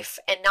in life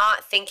and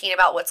not thinking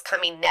about what's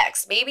coming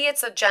next. Maybe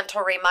it's a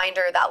gentle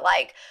reminder that,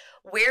 like,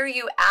 where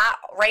you at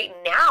right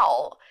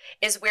now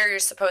is where you're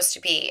supposed to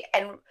be,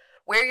 and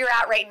where you're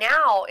at right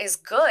now is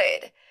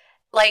good.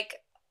 Like,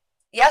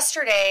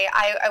 yesterday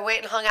I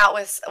went and hung out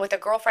with a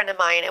girlfriend of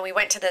mine, and we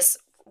went to this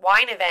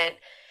wine event,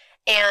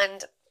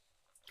 and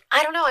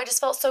I don't know, I just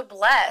felt so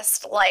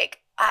blessed. Like,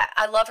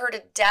 I love her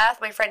to death.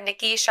 My friend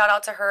Nikki, shout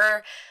out to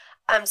her.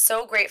 I'm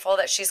so grateful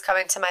that she's come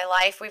into my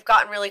life. We've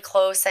gotten really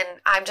close,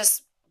 and I'm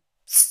just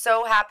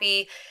so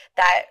happy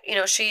that,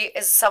 she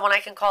is someone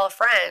I can call a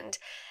friend.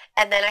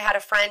 And then I had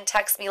a friend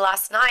text me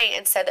last night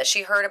and said that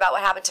she heard about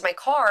what happened to my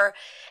car,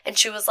 and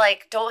she was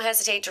like, don't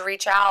hesitate to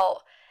reach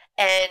out.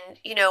 And,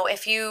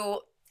 if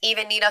you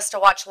even need us to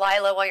watch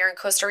Lila while you're in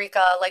Costa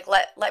Rica, like,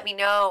 let me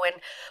know. And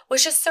it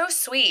was just so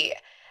sweet.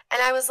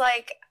 And I was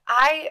like,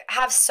 I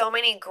have so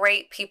many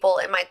great people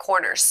in my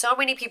corner, so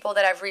many people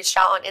that I've reached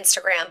out on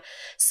Instagram,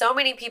 so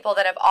many people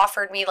that have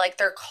offered me, like,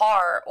 their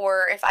car,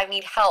 or if I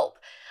need help.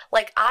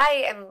 Like,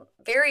 I am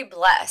very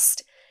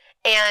blessed.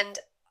 And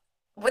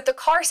with the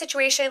car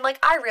situation, like,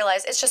 I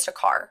realize it's just a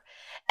car.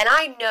 And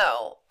I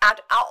know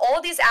at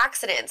all these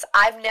accidents,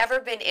 I've never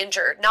been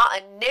injured, not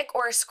a nick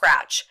or a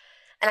scratch.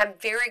 And I'm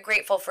very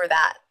grateful for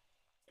that.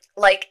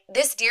 Like,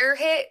 this deer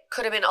hit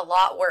could have been a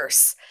lot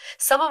worse.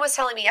 Someone was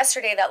telling me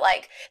yesterday that,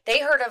 like,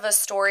 they heard of a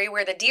story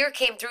where the deer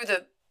came through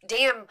the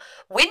damn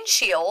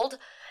windshield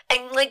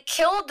and like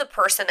killed the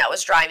person that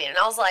was driving. And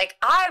I was like,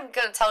 I'm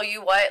gonna tell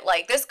you what,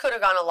 like this could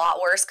have gone a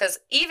lot worse. Because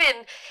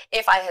even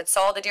if I had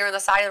saw the deer on the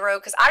side of the road,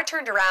 because I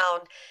turned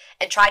around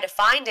and tried to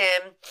find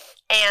him,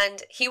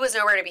 and he was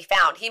nowhere to be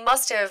found. He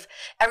must have.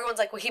 Everyone's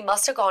like, well, he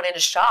must have gone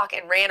into shock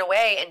and ran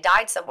away and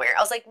died somewhere.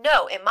 I was like,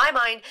 no. In my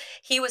mind,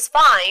 he was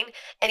fine,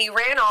 and he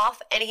ran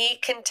off, and he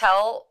can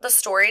tell the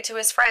story to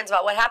his friends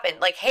about what happened.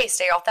 Like, hey,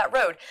 stay off that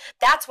road.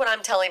 That's what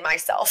I'm telling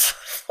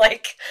myself.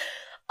 Like,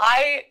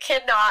 I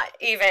cannot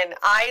even.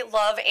 I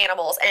love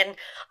animals. And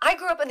I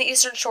grew up in the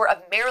eastern shore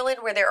of Maryland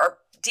where there are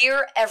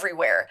deer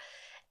everywhere.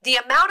 The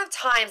amount of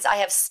times I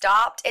have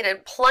stopped and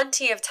in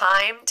plenty of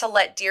time to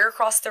let deer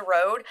cross the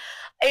road,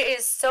 it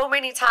is so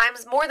many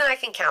times, more than I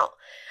can count.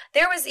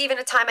 There was even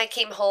a time I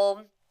came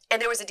home and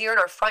there was a deer in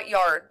our front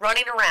yard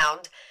running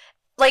around.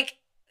 Like,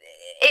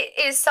 it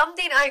is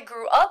something I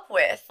grew up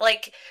with.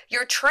 Like,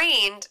 you're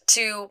trained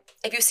to,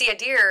 if you see a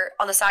deer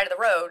on the side of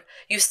the road,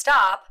 you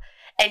stop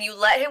and you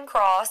let him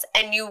cross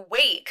and you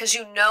wait because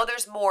you know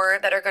there's more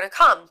that are going to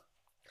come.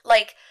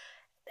 Like,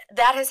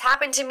 that has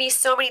happened to me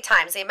so many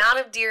times. The amount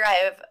of deer I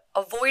have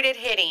avoided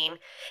hitting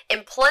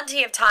in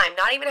plenty of time,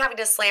 not even having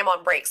to slam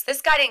on brakes.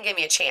 This guy didn't give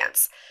me a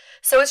chance.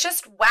 So it's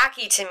just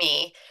wacky to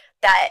me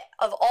that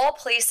of all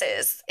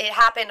places, it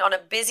happened on a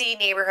busy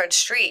neighborhood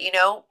street, you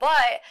know?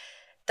 But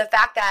the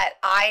fact that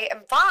I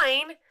am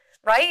fine,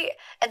 right?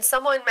 And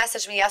someone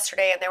messaged me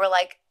yesterday and they were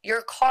like,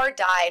 your car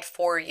died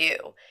for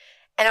you.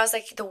 And I was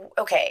like,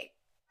 okay,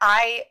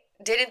 I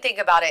didn't think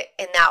about it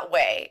in that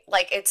way.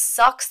 Like, it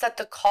sucks that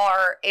the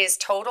car is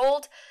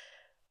totaled,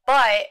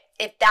 but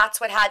if that's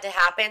what had to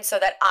happen so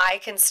that I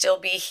can still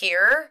be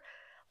here,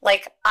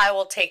 like, I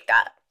will take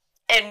that.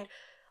 And,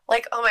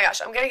 like, oh my gosh,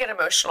 I'm gonna get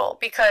emotional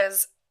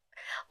because,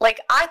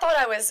 like, I thought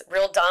I was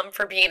real dumb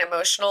for being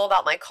emotional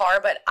about my car,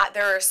 but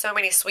there are so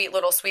many sweet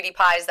little sweetie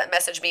pies that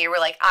messaged me and were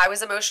like, I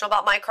was emotional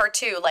about my car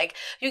too. Like,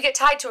 you get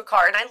tied to a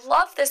car, and I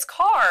love this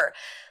car.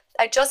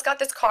 I just got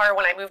this car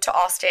when I moved to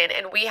Austin,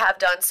 and we have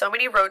done so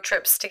many road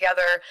trips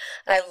together.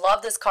 And I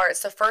love this car.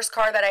 It's the first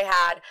car that I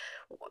had.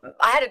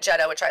 I had a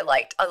Jetta, which I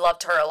liked. I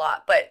loved her a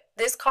lot. But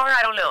this car,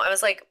 I don't know. I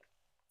was like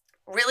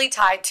really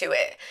tied to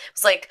it. It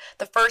was like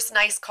the first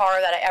nice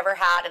car that I ever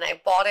had, and I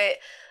bought it.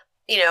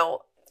 You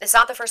know, it's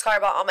not the first car I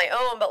bought on my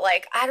own, but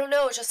like, I don't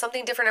know. It's just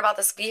something different about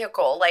this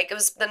vehicle. Like, it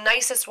was the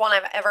nicest one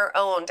I've ever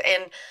owned.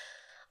 And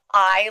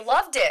I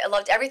loved it. I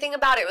loved everything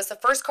about it. It was the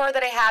first car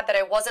that I had that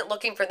I wasn't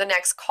looking for the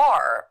next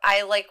car.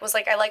 I like was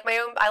like I like my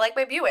own I like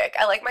my Buick.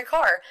 I like my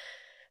car.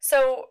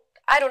 So,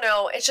 I don't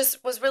know. It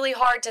just was really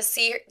hard to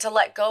see to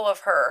let go of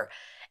her.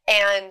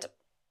 And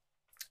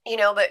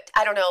but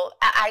I don't know.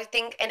 I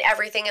think in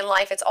everything in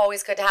life it's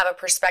always good to have a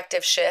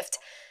perspective shift.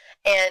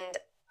 And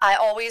I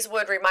always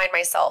would remind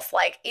myself,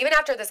 like, even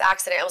after this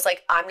accident, I was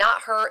like, I'm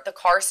not hurt. The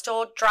car's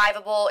still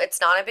drivable. It's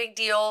not a big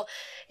deal.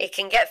 It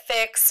can get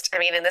fixed. I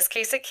mean, in this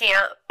case, it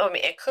can't. I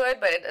mean, it could,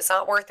 but it's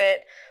not worth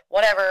it.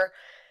 Whatever.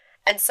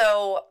 And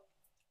so,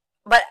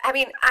 but I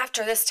mean,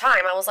 after this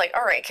time, I was like,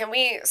 all right, can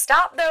we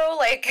stop though?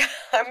 Like,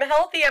 I'm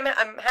healthy.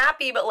 I'm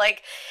happy, but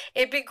like,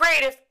 it'd be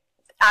great if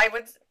I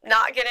would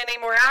not get any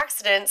more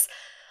accidents.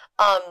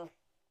 Um,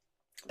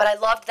 but I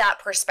loved that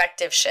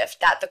perspective shift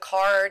that the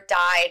car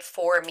died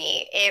for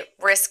me. It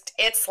risked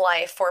its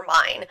life for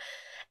mine.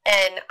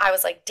 And I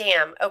was like,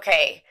 damn,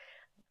 okay.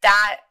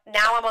 That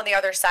now I'm on the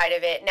other side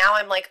of it. Now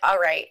I'm like, all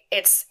right,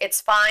 it's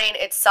fine.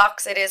 It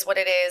sucks. It is what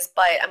it is,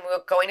 but I'm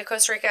going to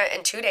Costa Rica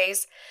in 2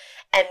 days,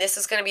 and this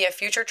is going to be a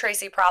future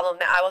Tracy problem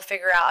that I will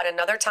figure out at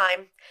another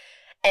time.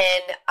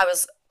 And I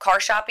was car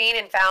shopping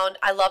and found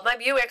I love my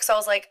Buick, so I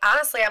was like,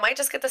 honestly, I might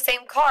just get the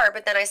same car.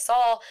 But then I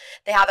saw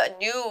they have a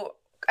new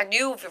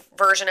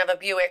version of a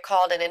Buick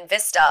called an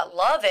Invista.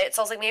 Love it.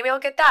 So I was like, maybe I'll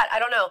get that. I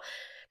don't know.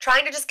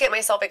 Trying to just get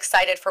myself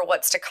excited for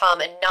what's to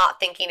come and not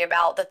thinking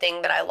about the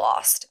thing that I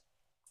lost.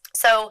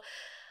 So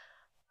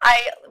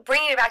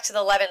bringing it back to the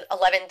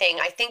 11:11 thing,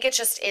 I think it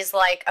just is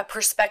like a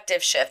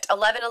perspective shift.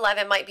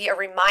 11:11 might be a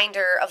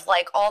reminder of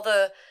like all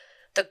the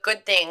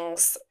good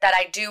things that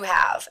I do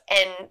have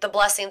and the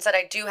blessings that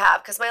I do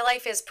have, because my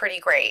life is pretty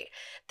great.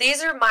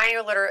 These are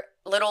minor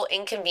little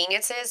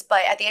inconveniences,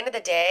 but at the end of the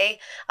day,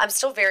 I'm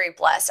still very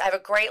blessed. I have a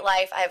great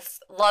life. I have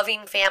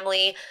loving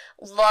family,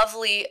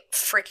 lovely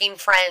freaking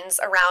friends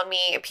around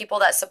me, people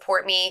that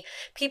support me,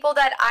 people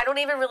that I don't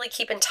even really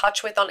keep in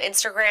touch with on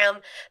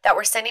Instagram that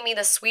were sending me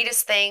the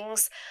sweetest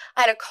things.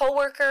 I had a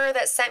coworker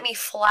that sent me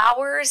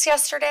flowers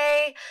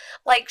yesterday.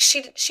 Like,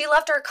 she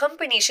left our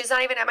company. She's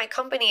not even at my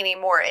company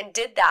anymore and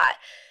did that.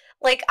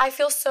 Like, I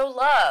feel so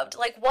loved.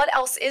 Like, what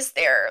else is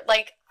there?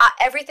 Like,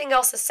 everything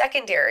else is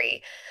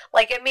secondary.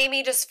 Like, it made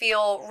me just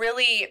feel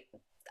really,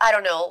 I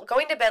don't know,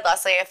 going to bed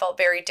last night, I felt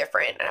very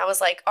different. And I was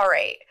like, all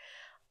right,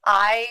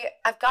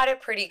 I've got it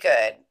pretty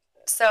good.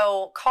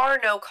 So, car,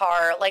 no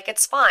car, like,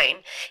 it's fine.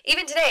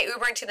 Even today,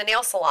 Ubering to the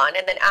nail salon,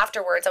 and then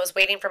afterwards, I was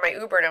waiting for my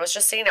Uber, and I was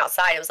just sitting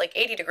outside. It was like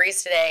 80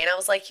 degrees today, and I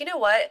was like, you know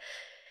what?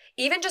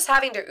 Even just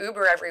having to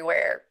Uber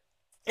everywhere,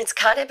 it's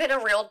kind of been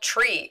a real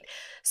treat.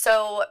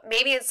 So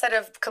maybe instead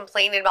of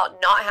complaining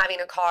about not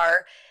having a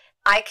car,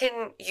 I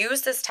can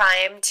use this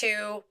time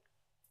to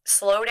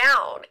slow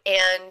down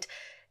and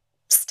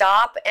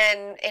stop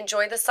and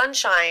enjoy the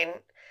sunshine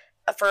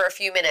for a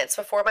few minutes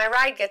before my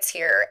ride gets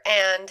here.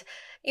 And,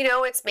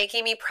 it's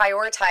making me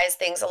prioritize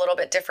things a little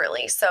bit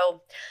differently.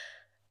 So,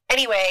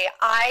 anyway,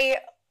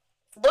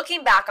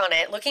 looking back on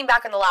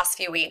the last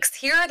few weeks,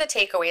 here are the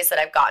takeaways that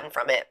I've gotten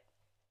from it.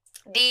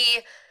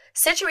 The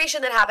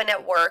situation that happened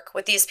at work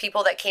with these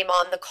people that came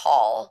on the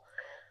call,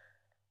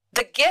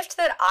 the gift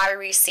that I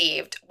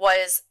received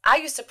was, I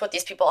used to put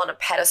these people on a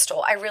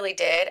pedestal. I really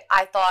did.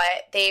 I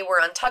thought they were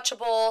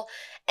untouchable,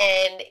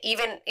 and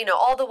even,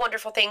 all the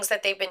wonderful things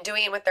that they've been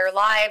doing with their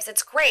lives.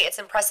 It's great. It's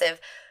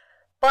impressive.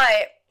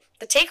 But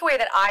the takeaway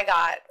that I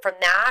got from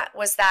that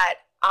was that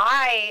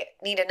I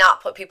need to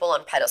not put people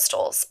on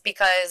pedestals,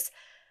 because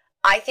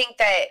I think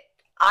that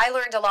I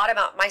learned a lot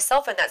about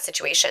myself in that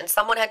situation.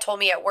 Someone had told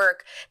me at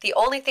work, the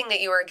only thing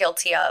that you were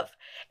guilty of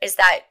is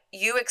that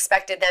you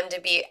expected them to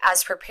be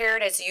as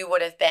prepared as you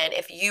would have been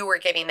if you were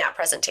giving that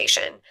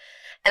presentation.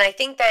 And I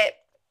think that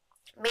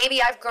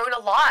maybe I've grown a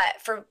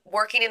lot from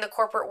working in the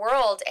corporate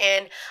world,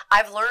 and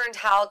I've learned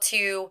how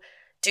to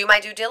do my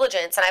due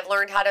diligence, and I've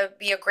learned how to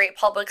be a great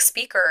public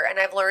speaker, and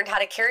I've learned how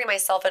to carry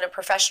myself in a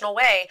professional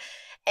way.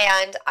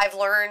 And I've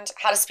learned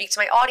how to speak to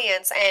my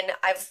audience, and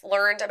I've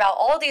learned about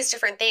all these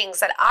different things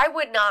that I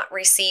would not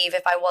receive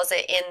if I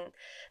wasn't in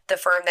the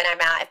firm that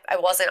I'm at, if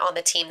I wasn't on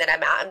the team that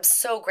I'm at. I'm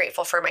so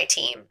grateful for my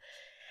team.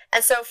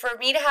 And so for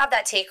me to have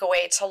that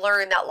takeaway, to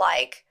learn that,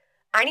 like,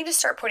 I need to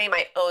start putting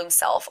my own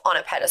self on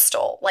a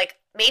pedestal. Like,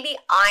 maybe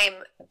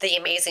I'm the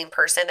amazing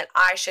person that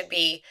I should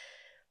be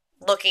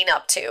looking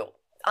up to.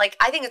 Like,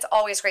 I think it's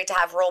always great to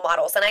have role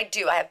models, and I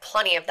do. I have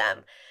plenty of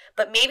them.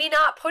 But maybe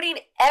not putting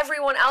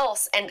everyone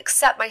else and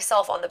except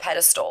myself on the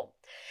pedestal.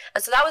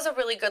 And so that was a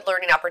really good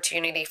learning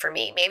opportunity for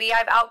me. Maybe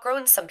I've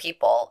outgrown some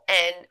people,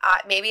 and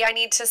maybe I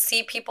need to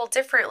see people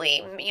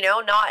differently,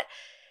 not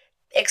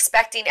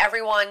expecting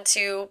everyone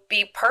to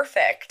be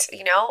perfect.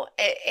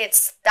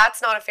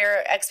 That's not a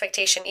fair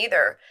expectation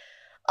either.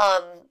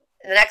 The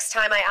next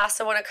time I ask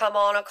someone to come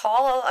on a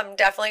call, I'm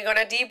definitely going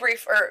to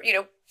debrief or,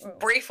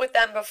 brief with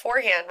them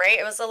beforehand, right?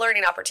 It was a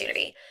learning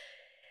opportunity.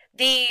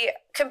 The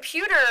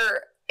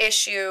computer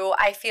issue,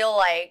 I feel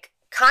like,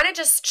 kind of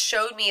just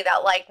showed me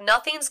that, like,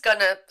 nothing's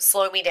gonna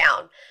slow me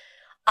down.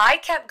 I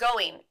kept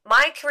going.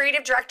 My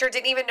creative director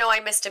didn't even know I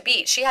missed a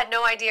beat. She had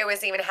no idea I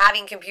was even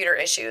having computer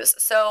issues.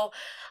 So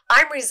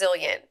I'm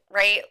resilient,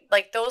 right?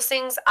 Like, those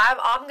things,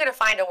 I'm gonna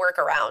find a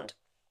workaround.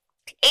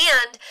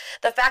 And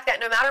the fact that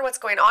no matter what's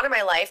going on in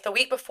my life, the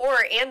week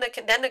before and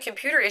then the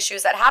computer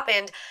issues that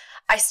happened,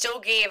 I still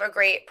gave a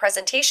great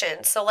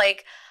presentation. So,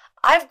 like,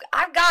 I've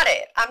got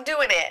it. I'm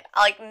doing it.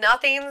 Like,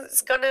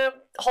 nothing's gonna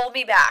hold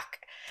me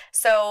back.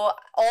 So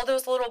all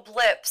those little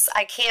blips,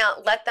 I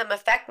can't let them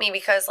affect me,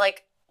 because,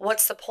 like,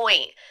 what's the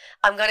point?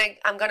 I'm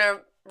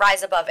gonna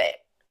rise above it.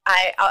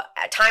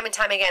 Time and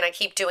time again, I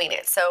keep doing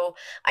it. So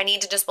I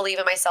need to just believe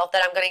in myself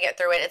that I'm gonna get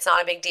through it. It's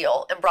not a big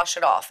deal, and brush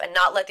it off, and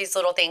not let these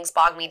little things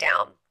bog me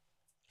down.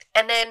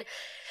 And then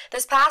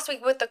this past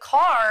week with the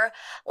car,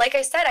 like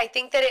I said, I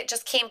think that it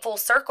just came full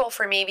circle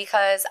for me,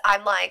 because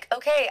I'm like,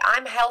 okay,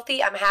 I'm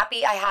healthy, I'm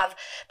happy, I have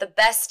the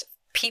best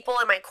people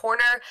in my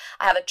corner,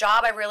 I have a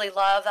job I really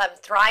love, I'm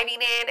thriving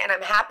in, and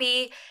I'm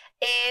happy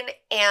in,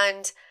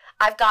 and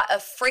I've got a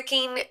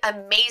freaking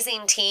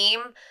amazing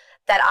team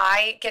that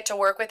I get to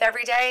work with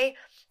every day.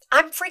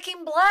 I'm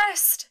freaking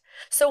blessed.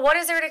 So what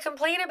is there to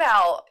complain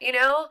about?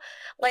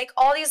 Like,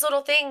 all these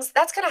little things,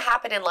 that's going to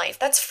happen in life.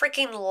 That's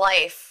freaking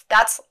life.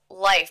 That's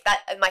life.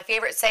 My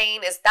favorite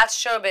saying is, that's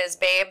showbiz,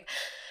 babe.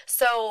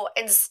 So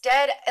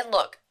instead, and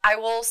look, I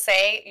will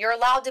say, you're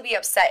allowed to be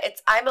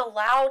upset. I'm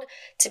allowed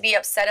to be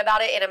upset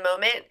about it in a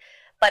moment,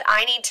 but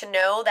I need to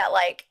know that,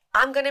 like,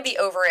 I'm going to be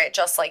over it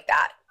just like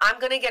that. I'm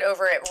going to get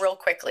over it real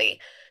quickly.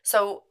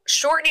 So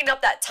shortening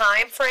up that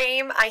time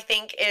frame, I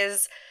think,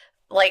 is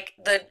like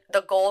the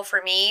goal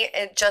for me,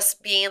 and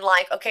just being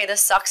like, okay,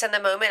 this sucks in the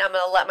moment. I'm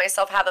going to let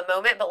myself have a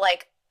moment, but,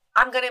 like,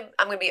 I'm going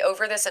to be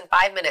over this in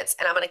 5 minutes,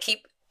 and I'm going to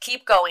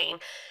keep going,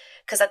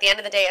 because at the end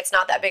of the day, it's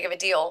not that big of a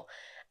deal.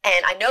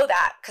 And I know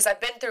that because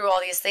I've been through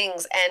all these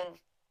things, and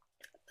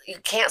you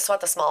can't sweat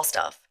the small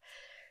stuff.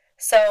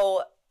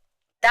 So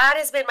that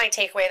has been my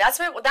takeaway. That's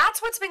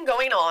what's been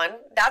going on.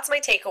 That's my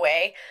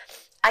takeaway.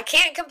 I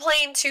can't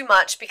complain too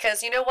much,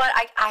 because you know what?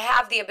 I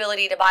have the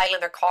ability to buy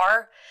another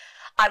car.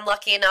 I'm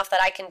lucky enough that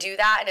I can do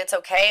that, and it's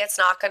okay. It's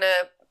not going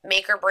to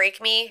make or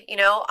break me.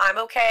 I'm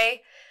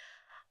okay.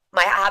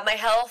 I have my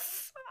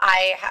health.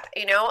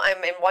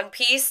 I'm in one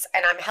piece,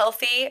 and I'm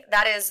healthy.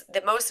 That is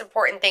the most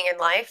important thing in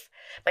life.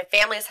 My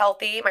family is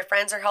healthy. My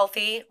friends are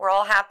healthy. We're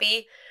all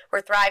happy.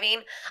 We're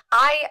thriving.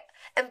 I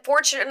am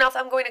fortunate enough,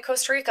 I'm going to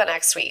Costa Rica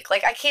next week.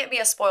 Like, I can't be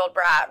a spoiled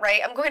brat,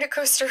 right? I'm going to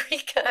Costa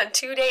Rica in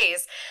 2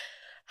 days.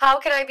 How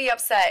can I be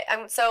upset?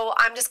 So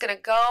I'm just going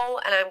to go,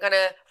 and I'm going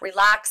to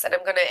relax, and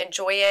I'm going to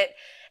enjoy it.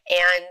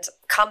 and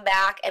come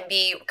back and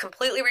be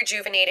completely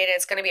rejuvenated. And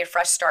it's going to be a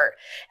fresh start.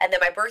 And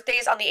then my birthday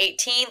is on the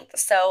 18th,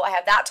 so I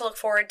have that to look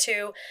forward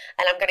to.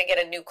 And I'm going to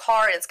get a new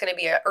car, and it's going to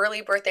be an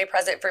early birthday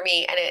present for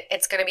me, and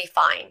it's going to be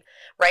fine,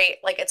 right?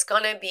 Like, it's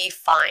going to be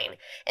fine.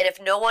 And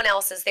if no one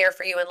else is there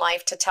for you in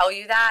life to tell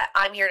you that,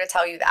 I'm here to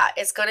tell you that.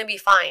 It's going to be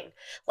fine.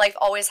 Life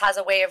always has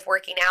a way of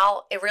working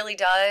out. It really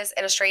does,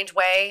 in a strange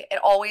way. It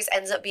always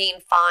ends up being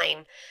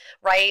fine,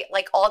 right?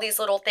 Like, all these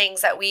little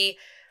things that we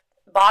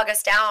bog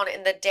us down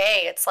in the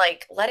day, it's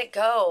like, let it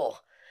go.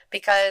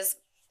 Because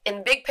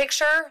in big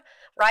picture,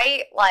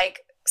 right? Like,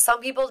 some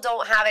people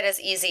don't have it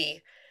as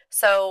easy.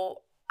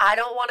 So I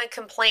don't want to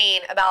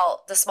complain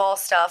about the small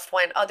stuff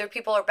when other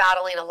people are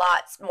battling a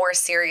lot more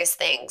serious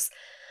things.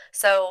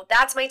 So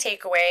that's my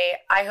takeaway.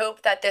 I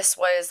hope that this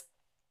was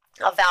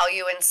of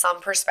value in some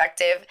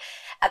perspective.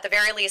 At the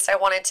very least, I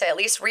wanted to at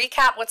least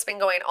recap what's been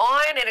going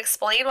on and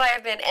explain why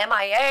I've been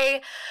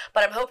MIA,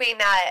 but I'm hoping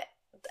that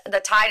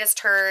the tide has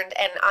turned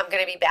and I'm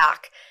going to be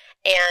back.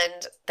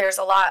 And there's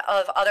a lot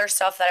of other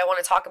stuff that I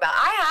want to talk about.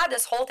 I had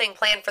this whole thing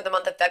planned for the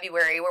month of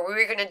February where we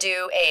were going to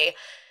do a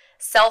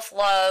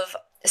self-love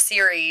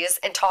series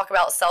and talk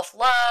about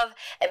self-love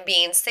and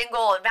being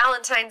single on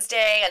Valentine's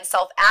Day and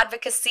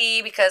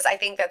self-advocacy, because I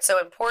think that's so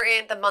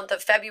important. The month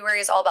of February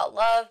is all about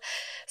love.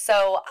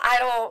 So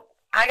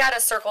I got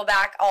to circle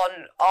back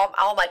on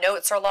all my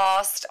notes are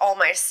lost. All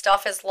my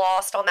stuff is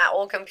lost on that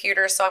old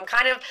computer. So I'm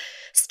kind of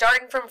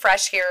starting from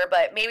fresh here,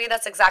 but maybe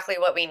that's exactly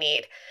what we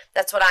need.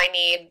 That's what I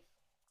need.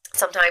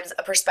 Sometimes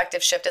a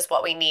perspective shift is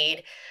what we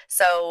need.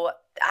 So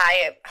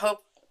I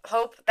hope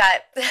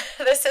that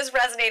this has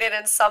resonated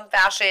in some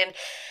fashion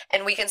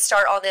and we can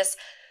start on this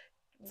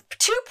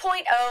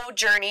 2.0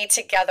 journey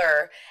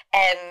together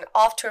and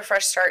off to a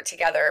fresh start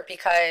together,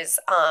 because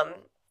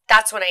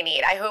that's what I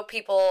need. I hope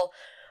people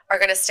are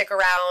going to stick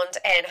around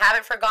and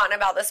haven't forgotten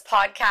about this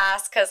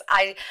podcast, because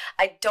I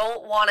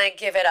don't want to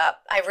give it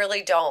up. I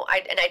really don't.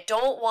 And I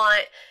don't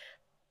want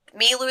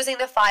me losing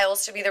the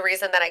files to be the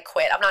reason that I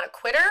quit. I'm not a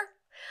quitter.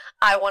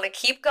 I want to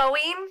keep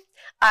going.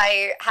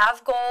 I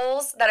have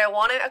goals that I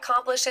want to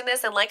accomplish in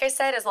this. And like I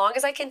said, as long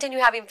as I continue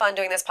having fun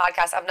doing this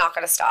podcast, I'm not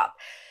going to stop.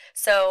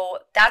 So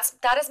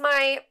that is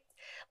my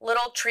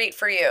little treat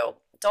for you.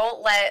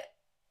 Don't let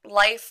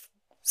life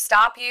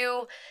stop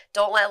you.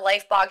 Don't let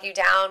life bog you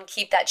down.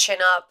 Keep that chin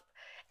up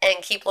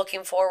and keep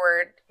looking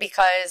forward,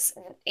 because,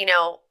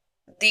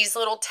 these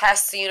little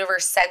tests the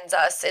universe sends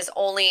us is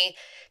only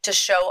to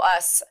show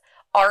us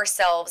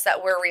ourselves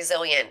that we're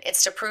resilient.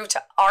 It's to prove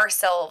to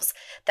ourselves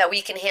that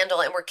we can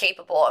handle it and we're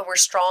capable and we're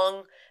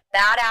strong,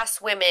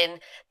 badass women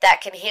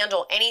that can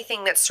handle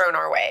anything that's thrown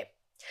our way.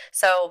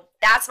 So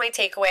that's my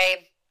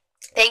takeaway.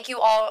 Thank you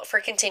all for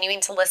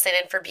continuing to listen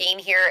and for being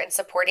here and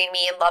supporting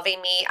me and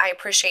loving me. I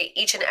appreciate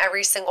each and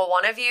every single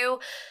one of you,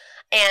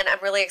 and I'm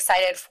really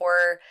excited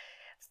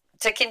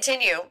to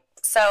continue.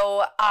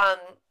 So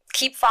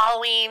keep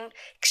following,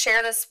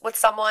 share this with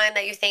someone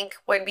that you think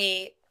would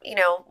be,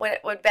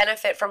 would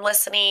benefit from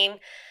listening.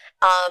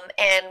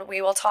 And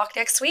we will talk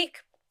next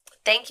week.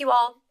 Thank you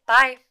all.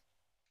 Bye.